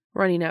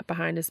 running up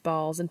behind his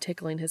balls and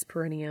tickling his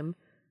perineum,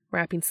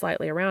 wrapping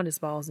slightly around his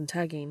balls and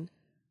tugging.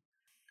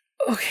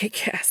 Okay,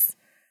 Cass,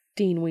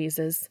 Dean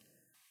wheezes.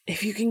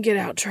 If you can get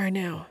out, try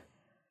now.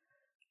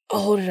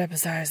 I'll hold it up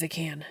as high as I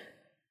can.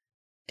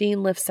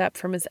 Dean lifts up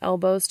from his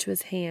elbows to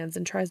his hands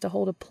and tries to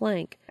hold a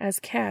plank as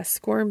Cass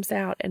squirms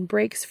out and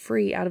breaks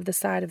free out of the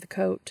side of the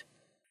coat.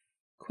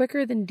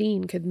 Quicker than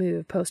Dean could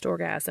move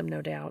post-orgasm,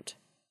 no doubt.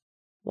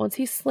 Once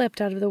he's slipped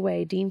out of the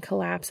way, Dean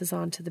collapses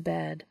onto the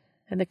bed,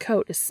 and the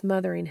coat is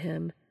smothering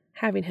him,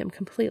 having him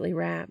completely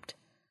wrapped.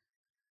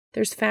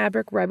 There's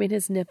fabric rubbing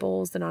his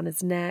nipples and on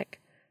his neck.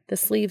 The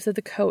sleeves of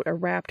the coat are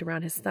wrapped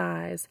around his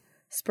thighs,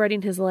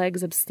 spreading his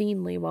legs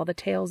obscenely while the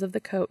tails of the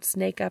coat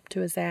snake up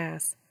to his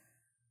ass,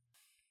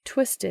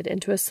 twisted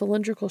into a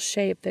cylindrical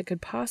shape that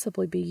could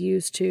possibly be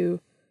used to...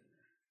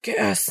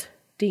 Cass,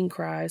 Dean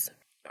cries.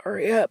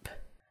 Hurry up.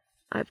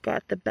 I've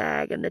got the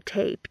bag and the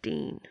tape,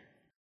 Dean.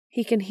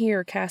 He can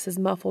hear Cass's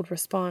muffled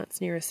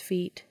response near his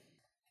feet.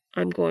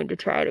 I'm going to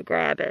try to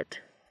grab it.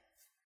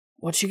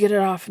 Once you get it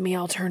off me,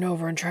 I'll turn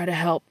over and try to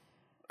help.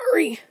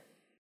 Hurry!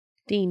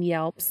 Dean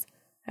yelps,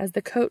 as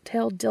the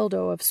coat-tailed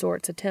dildo of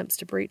sorts attempts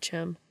to breach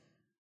him.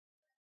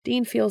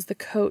 Dean feels the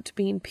coat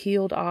being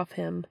peeled off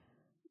him,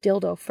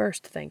 dildo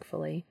first,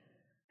 thankfully,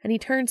 and he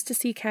turns to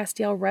see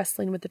Castiel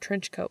wrestling with the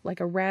trench coat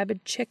like a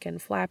rabid chicken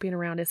flapping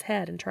around his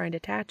head and trying to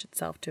attach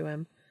itself to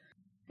him,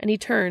 and he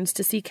turns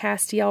to see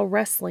Castiel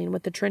wrestling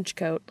with the trench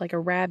coat like a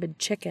rabid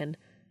chicken,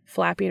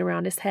 flapping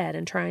around his head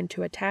and trying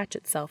to attach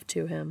itself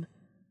to him.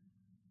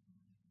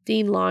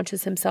 Dean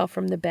launches himself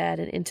from the bed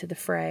and into the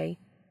fray.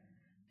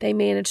 They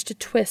manage to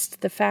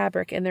twist the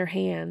fabric in their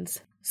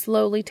hands,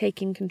 slowly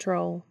taking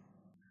control.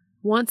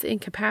 Once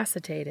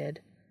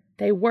incapacitated,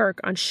 they work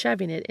on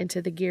shoving it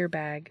into the gear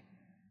bag.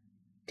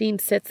 Dean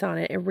sits on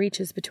it and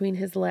reaches between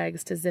his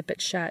legs to zip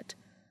it shut,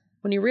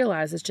 when he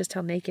realizes just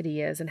how naked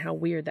he is and how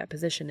weird that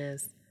position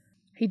is.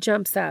 He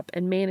jumps up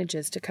and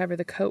manages to cover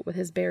the coat with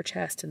his bare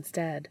chest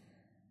instead.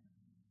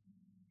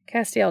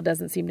 Castiel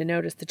doesn't seem to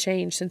notice the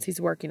change since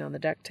he's working on the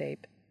duct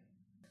tape.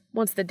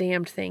 Once the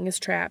damned thing is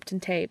trapped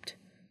and taped,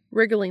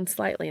 wriggling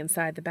slightly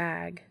inside the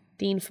bag,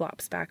 Dean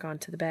flops back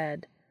onto the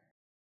bed.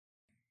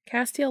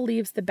 Castiel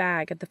leaves the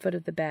bag at the foot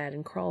of the bed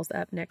and crawls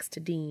up next to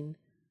Dean.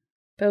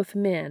 Both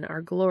men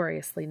are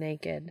gloriously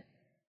naked.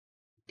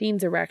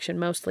 Dean's erection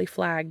mostly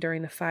flagged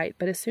during the fight,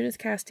 but as soon as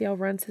Castiel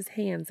runs his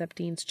hands up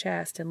Dean's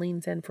chest and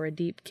leans in for a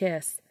deep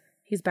kiss,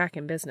 he's back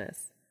in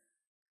business.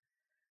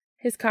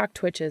 His cock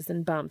twitches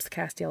and bumps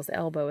Castiel's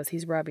elbow as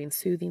he's rubbing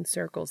soothing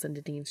circles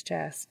into Dean's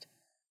chest.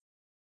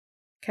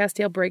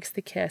 Castiel breaks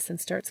the kiss and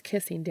starts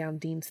kissing down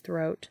Dean's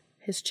throat,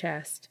 his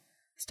chest,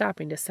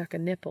 stopping to suck a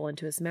nipple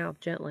into his mouth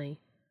gently.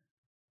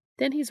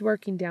 Then he's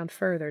working down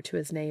further to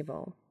his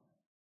navel.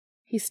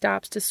 He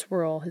stops to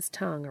swirl his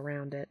tongue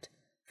around it,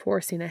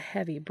 forcing a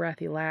heavy,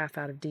 breathy laugh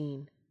out of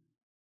Dean.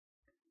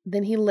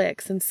 Then he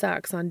licks and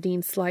sucks on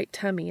Dean's slight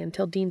tummy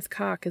until Dean's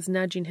cock is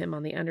nudging him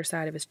on the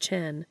underside of his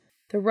chin,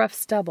 the rough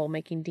stubble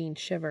making Dean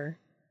shiver.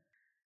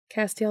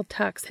 Castiel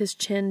tucks his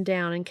chin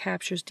down and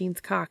captures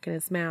Dean's cock in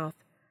his mouth,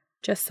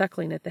 just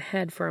suckling at the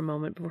head for a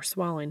moment before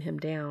swallowing him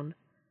down.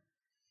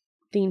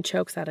 Dean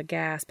chokes out a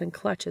gasp and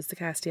clutches to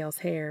Castiel's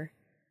hair.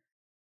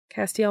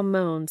 Castiel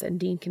moans, and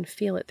Dean can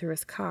feel it through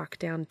his cock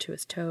down to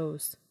his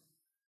toes.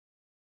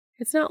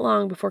 It's not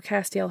long before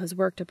Castiel has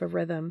worked up a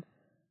rhythm,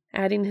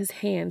 adding his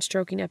hand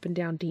stroking up and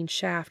down Dean's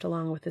shaft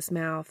along with his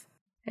mouth,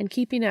 and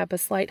keeping up a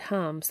slight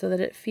hum so that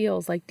it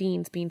feels like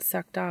Dean's being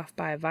sucked off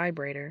by a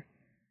vibrator.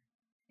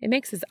 It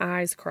makes his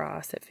eyes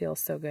cross, it feels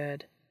so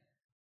good.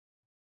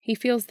 He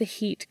feels the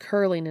heat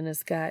curling in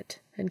his gut,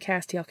 and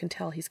Castiel can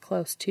tell he's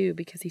close too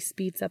because he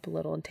speeds up a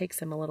little and takes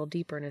him a little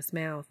deeper in his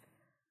mouth.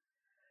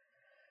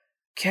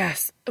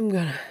 "Cass, I'm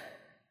gonna..."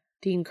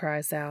 Dean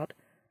cries out,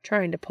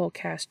 trying to pull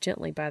Cass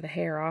gently by the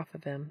hair off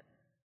of him.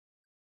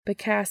 But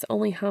Cass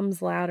only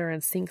hums louder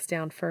and sinks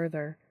down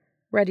further,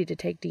 ready to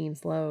take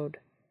Dean's load.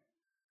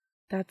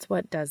 That's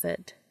what does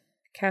it.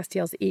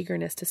 Castiel's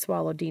eagerness to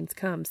swallow Dean's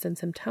cum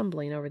sends him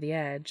tumbling over the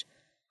edge,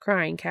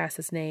 crying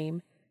Cass's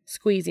name,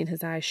 squeezing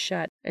his eyes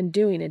shut, and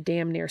doing a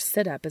damn near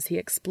sit-up as he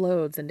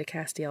explodes into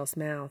Castiel's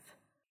mouth.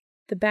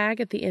 The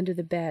bag at the end of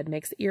the bed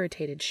makes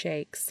irritated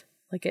shakes,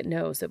 like it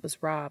knows it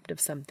was robbed of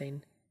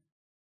something.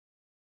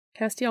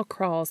 Castiel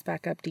crawls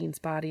back up Dean's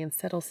body and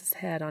settles his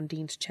head on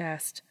Dean's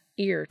chest,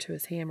 ear to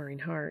his hammering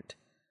heart.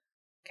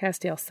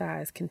 Castiel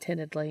sighs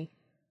contentedly.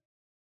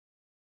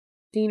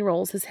 Dean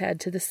rolls his head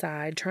to the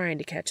side, trying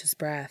to catch his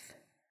breath.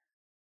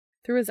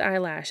 Through his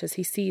eyelashes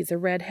he sees a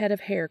red head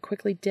of hair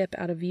quickly dip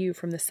out of view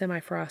from the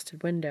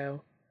semi-frosted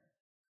window.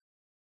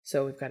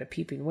 "So we've got a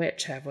peeping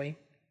witch, have we?"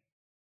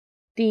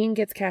 Dean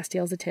gets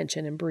Castiel's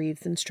attention and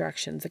breathes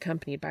instructions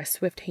accompanied by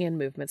swift hand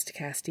movements to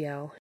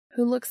Castiel,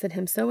 who looks at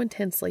him so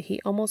intensely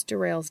he almost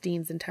derails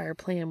Dean's entire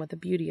plan with the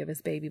beauty of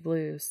his baby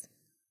blues.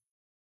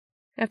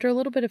 After a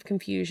little bit of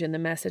confusion, the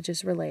message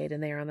is relayed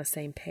and they are on the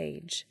same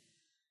page.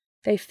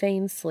 They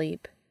feign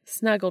sleep,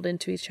 snuggled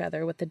into each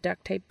other with the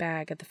duct tape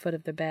bag at the foot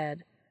of the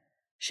bed,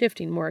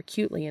 shifting more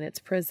acutely in its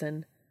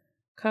prison,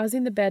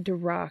 causing the bed to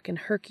rock in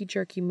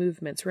herky-jerky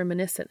movements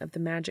reminiscent of the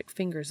magic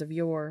fingers of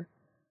yore.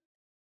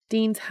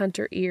 Dean's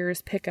hunter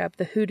ears pick up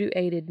the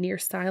hoodoo-aided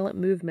near-silent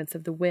movements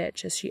of the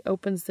witch as she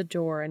opens the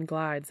door and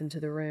glides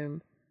into the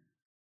room.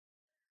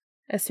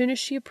 As soon as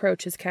she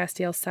approaches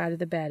Castiel's side of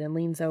the bed and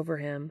leans over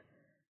him,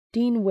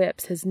 Dean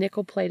whips his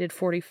nickel-plated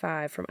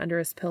 .45 from under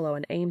his pillow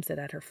and aims it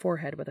at her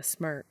forehead with a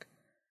smirk.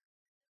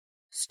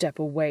 "Step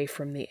away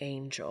from the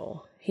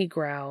angel," he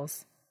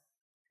growls,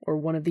 "or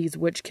one of these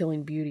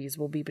witch-killing beauties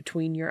will be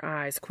between your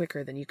eyes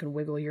quicker than you can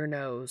wiggle your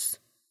nose."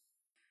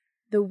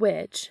 The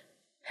witch,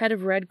 head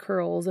of red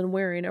curls and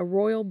wearing a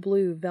royal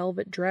blue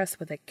velvet dress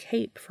with a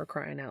cape for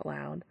crying out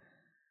loud,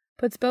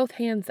 puts both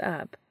hands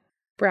up,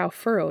 brow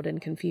furrowed in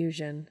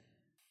confusion.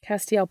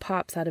 Castiel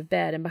pops out of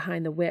bed and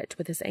behind the witch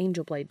with his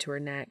angel blade to her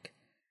neck.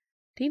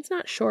 Dean's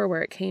not sure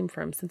where it came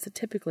from since it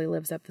typically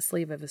lives up the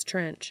sleeve of his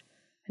trench,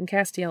 and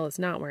Castiel is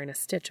not wearing a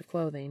stitch of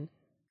clothing.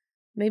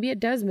 Maybe it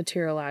does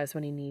materialize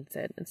when he needs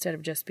it, instead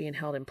of just being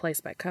held in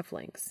place by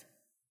cufflinks.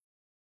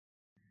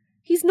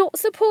 "He's not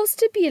supposed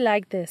to be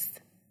like this.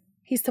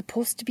 He's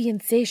supposed to be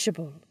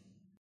insatiable,"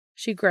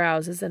 she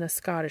grouses in a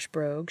Scottish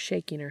brogue,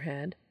 shaking her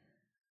head.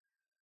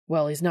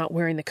 "Well, he's not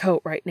wearing the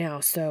coat right now,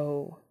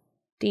 so..."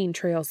 Dean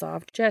trails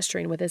off,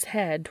 gesturing with his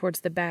head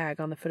towards the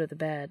bag on the foot of the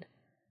bed.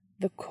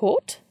 "The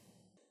coat?"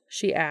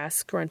 she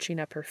asks, scrunching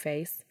up her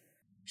face.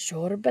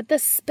 Sure, but the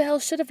spell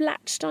should have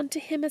latched onto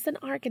him as an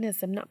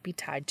organism, not be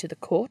tied to the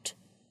coat.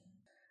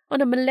 On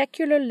a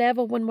molecular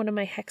level, when one of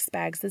my hex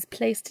bags is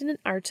placed in an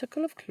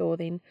article of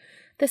clothing,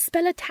 the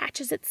spell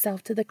attaches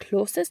itself to the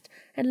closest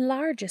and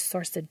largest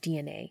source of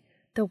DNA,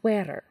 the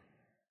wearer.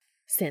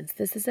 Since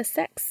this is a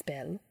sex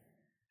spell,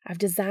 I've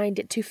designed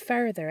it to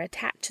further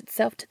attach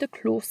itself to the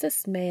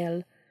closest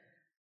male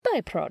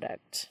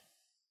byproduct.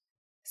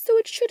 So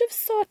it should have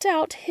sought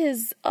out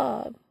his,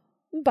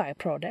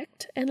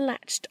 byproduct and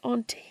latched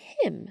onto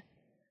him,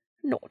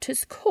 not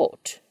his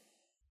coat.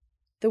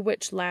 The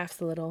witch laughs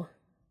a little.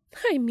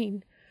 I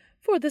mean,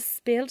 for the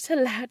spell to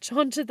latch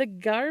onto the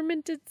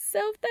garment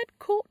itself, that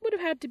coat would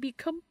have had to be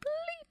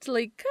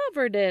completely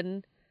covered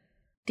in.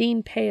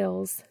 Dean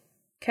pales.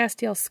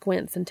 Castiel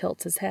squints and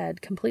tilts his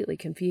head, completely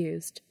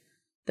confused.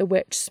 The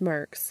witch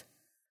smirks.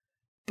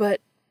 But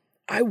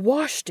I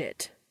washed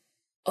it.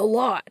 A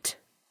lot,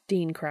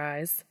 Dean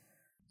cries.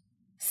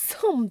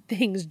 Some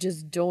things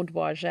just don't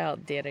wash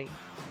out, dearie.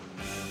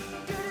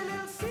 Dirty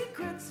little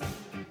secrets,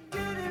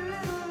 dirty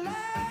little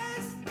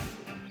lies.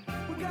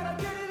 We got our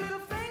dirty little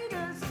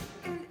fingers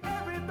in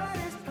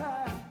everybody's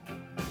pie.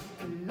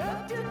 We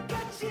love to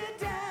cut you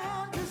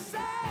down to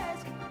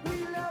size.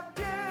 We love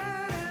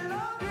dirty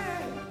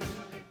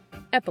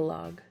laundry.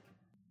 Epilogue.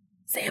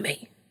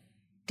 Sammy.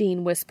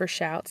 Dean whisper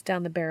shouts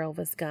down the barrel of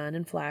his gun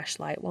and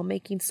flashlight while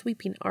making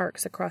sweeping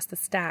arcs across the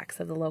stacks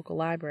of the local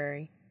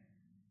library.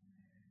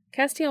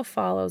 Castiel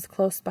follows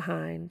close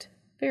behind,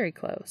 very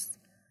close,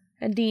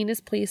 and Dean is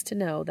pleased to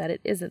know that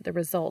it isn't the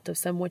result of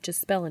some witch's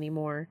spell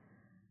anymore,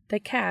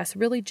 that Cass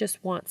really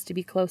just wants to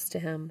be close to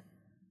him.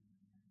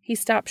 He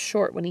stops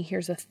short when he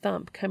hears a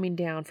thump coming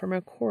down from a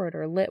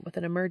corridor lit with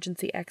an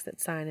emergency exit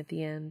sign at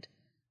the end.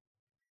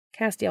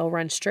 Castiel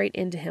runs straight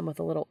into him with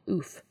a little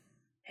oof,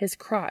 his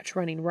crotch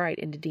running right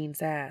into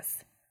Dean's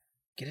ass.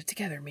 Get it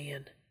together,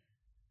 man.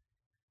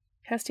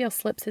 Castiel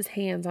slips his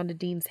hands onto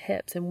Dean's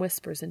hips and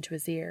whispers into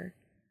his ear.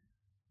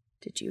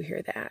 Did you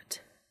hear that?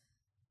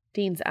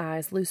 Dean's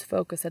eyes lose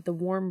focus at the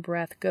warm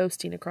breath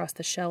ghosting across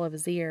the shell of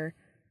his ear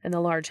and the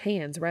large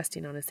hands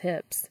resting on his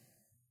hips.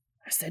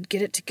 I said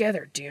get it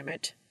together, damn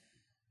it.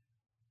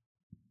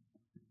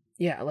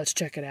 Yeah, let's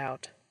check it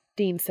out,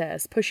 Dean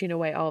says, pushing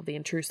away all of the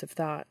intrusive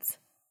thoughts.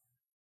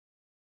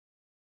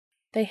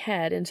 They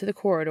head into the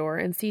corridor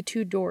and see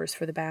 2 doors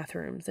for the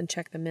bathrooms and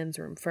check the men's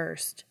room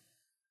first.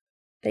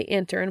 They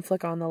enter and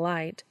flick on the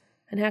light,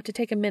 and have to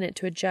take a minute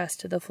to adjust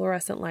to the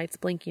fluorescent lights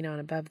blinking on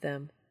above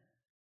them.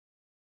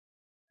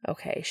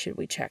 Okay, should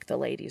we check the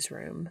ladies'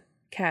 room?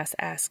 Cass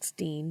asks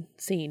Dean,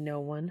 seeing no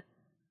one.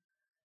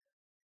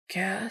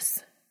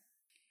 Cass?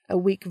 A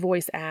weak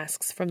voice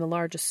asks from the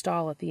largest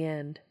stall at the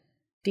end.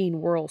 Dean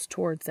whirls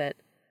towards it.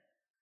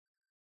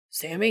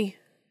 Sammy?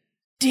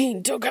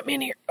 Dean, don't come in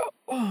here.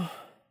 Oh.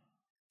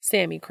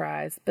 Sammy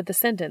cries, but the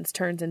sentence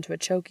turns into a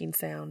choking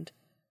sound.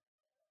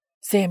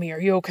 Sammy, are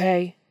you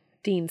okay?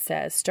 Dean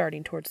says,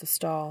 starting towards the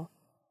stall.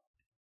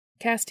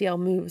 Castiel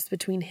moves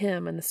between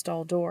him and the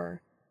stall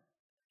door.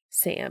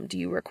 Sam, do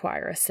you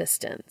require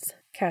assistance?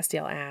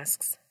 Castiel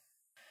asks.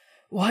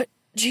 What?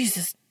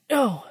 Jesus,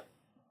 no!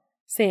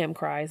 Sam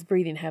cries,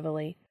 breathing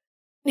heavily.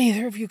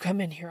 Neither of you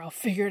come in here. I'll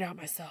figure it out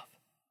myself.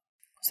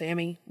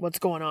 Sammy, what's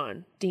going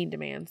on? Dean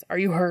demands. Are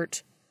you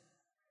hurt?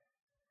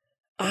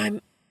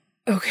 I'm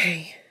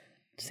okay,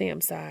 Sam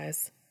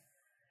sighs.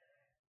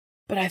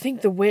 But I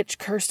think the witch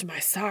cursed my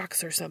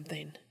socks or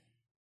something.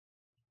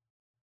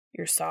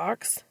 Your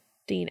socks?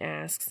 Dean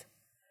asks.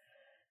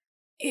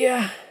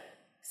 Yeah,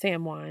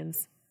 Sam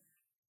whines.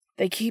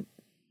 They keep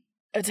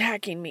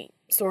attacking me,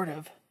 sort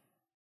of.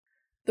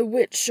 The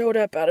witch showed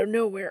up out of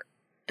nowhere,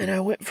 and I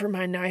went for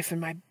my knife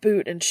and my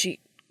boot, and she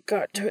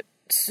got to it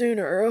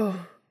sooner.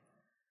 Oh.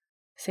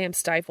 Sam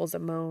stifles a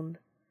moan.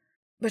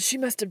 But she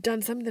must have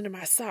done something to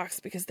my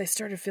socks because they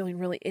started feeling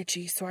really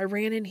itchy, so I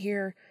ran in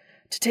here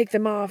to take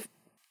them off,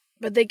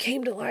 but they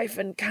came to life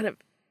and kind of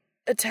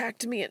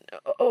attacked me, and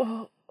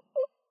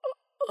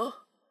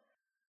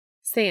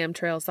Sam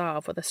trails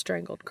off with a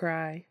strangled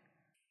cry.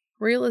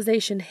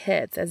 Realization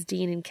hits as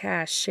Dean and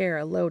Cass share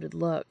a loaded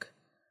look.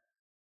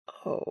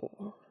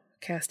 Oh,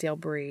 Castiel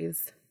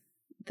breathes.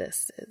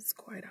 This is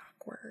quite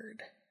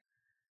awkward.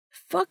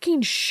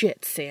 Fucking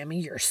shit, Sammy,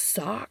 your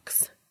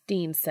socks,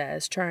 Dean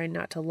says, trying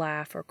not to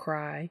laugh or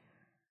cry.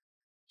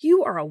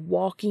 You are a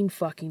walking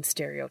fucking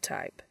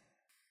stereotype.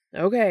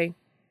 Okay,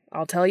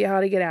 I'll tell you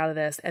how to get out of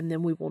this, and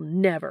then we will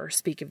never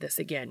speak of this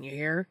again, you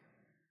hear?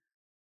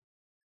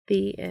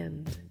 The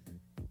end.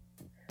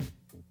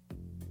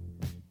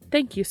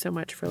 Thank you so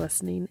much for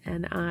listening,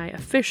 and I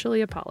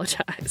officially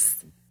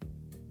apologize.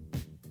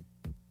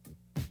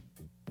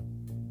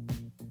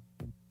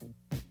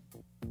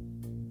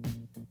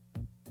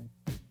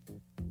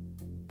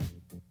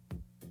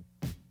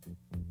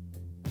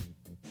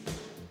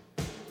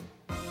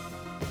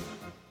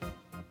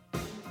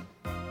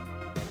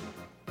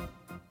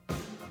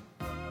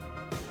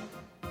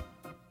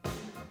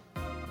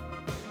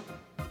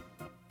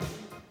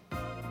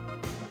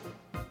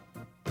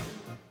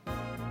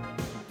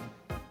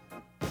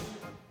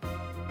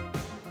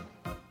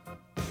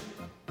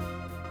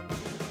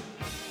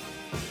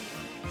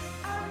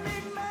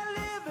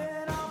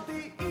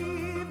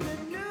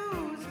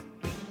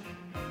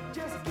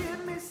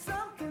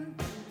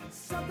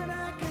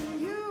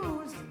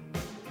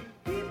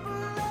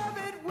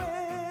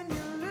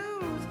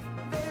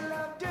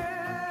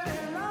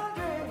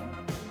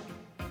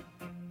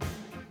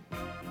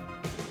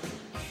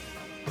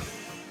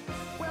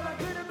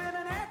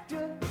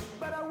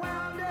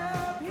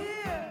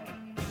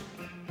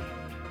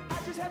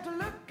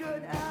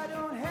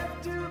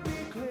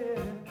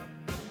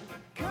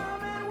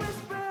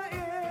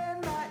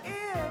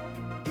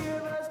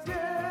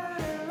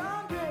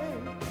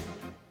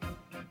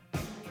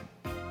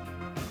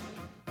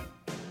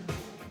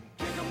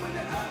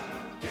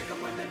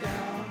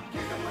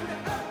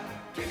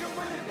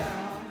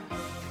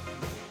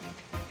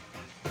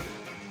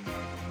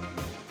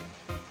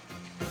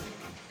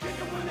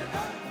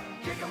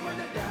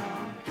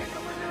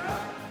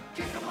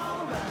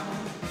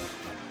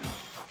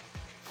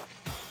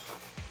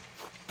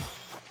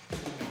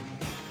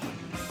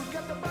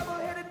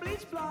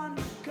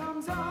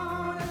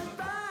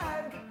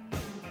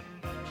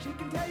 She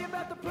can tell you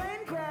about the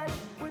plane crash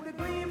with a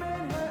gleam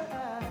in her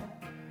eye.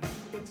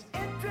 It's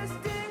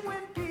interesting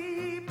when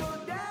people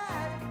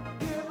die.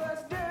 Give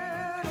us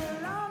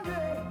dirty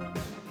laundry.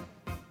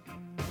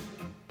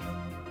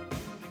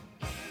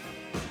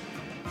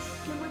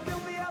 Can we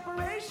film the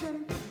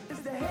operation?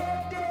 Is the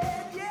head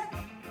dead yet?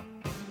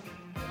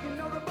 You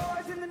know the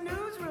boys in the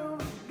newsroom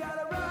got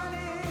a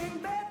running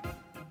bet.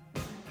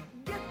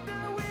 Get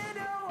the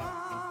widow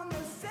on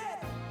the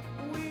set.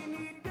 We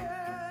need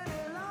dirty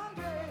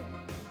laundry.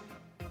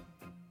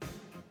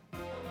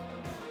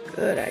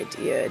 Good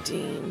idea,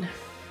 Dean.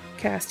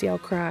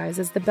 Castiel cries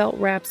as the belt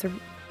wraps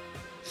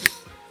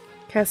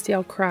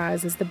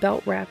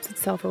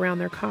itself around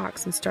their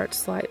cocks and starts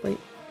slightly.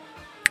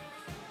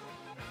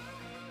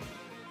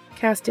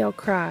 Castiel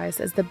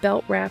cries as the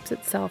belt wraps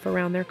itself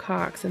around their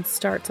cocks and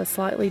starts a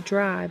slightly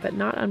dry but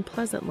not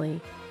unpleasantly.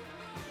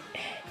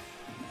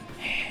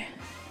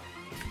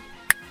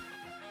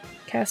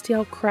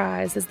 Castiel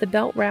cries as the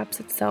belt wraps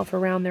itself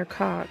around their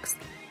cocks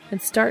and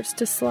starts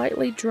to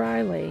slightly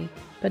dryly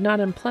but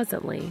not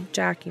unpleasantly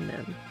jacking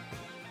them.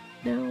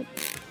 No.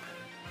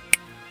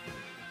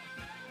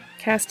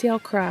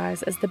 Castiel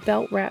cries as the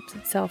belt wraps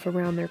itself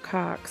around their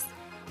cocks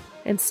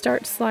and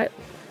starts slightly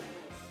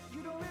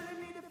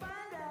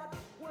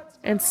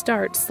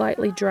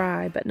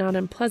dry but not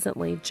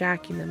unpleasantly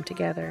jacking them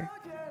together.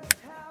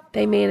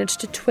 They manage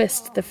to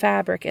twist the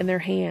fabric in their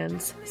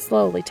hands,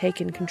 slowly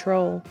taking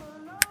control.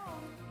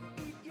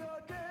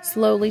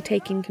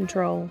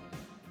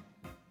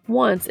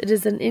 Once it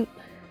is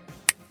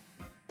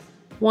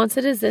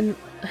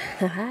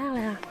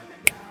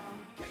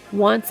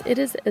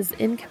as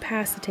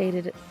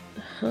incapacitated.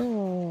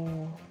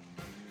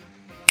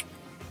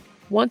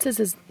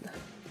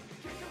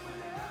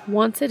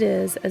 Once it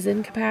is as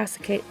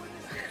incapacitated.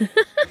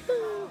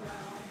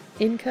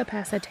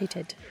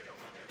 Incapacitated.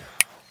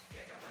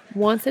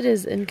 Once it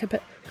is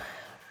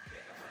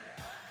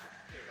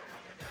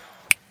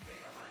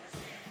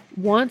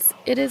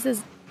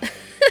as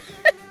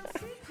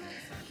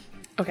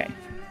okay.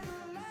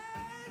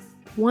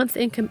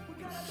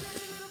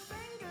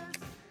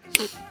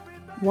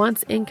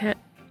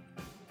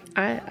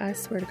 I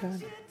swear to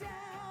God.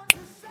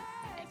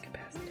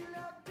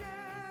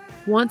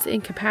 Once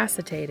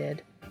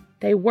incapacitated,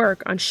 they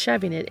work on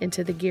shoving it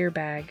into the gear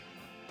bag.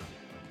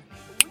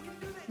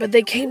 But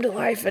they came to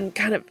life and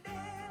kind of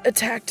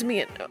attacked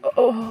me and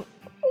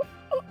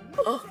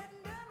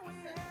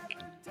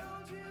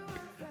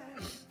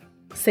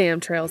Sam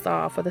trails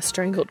off with a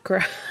strangled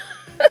cry.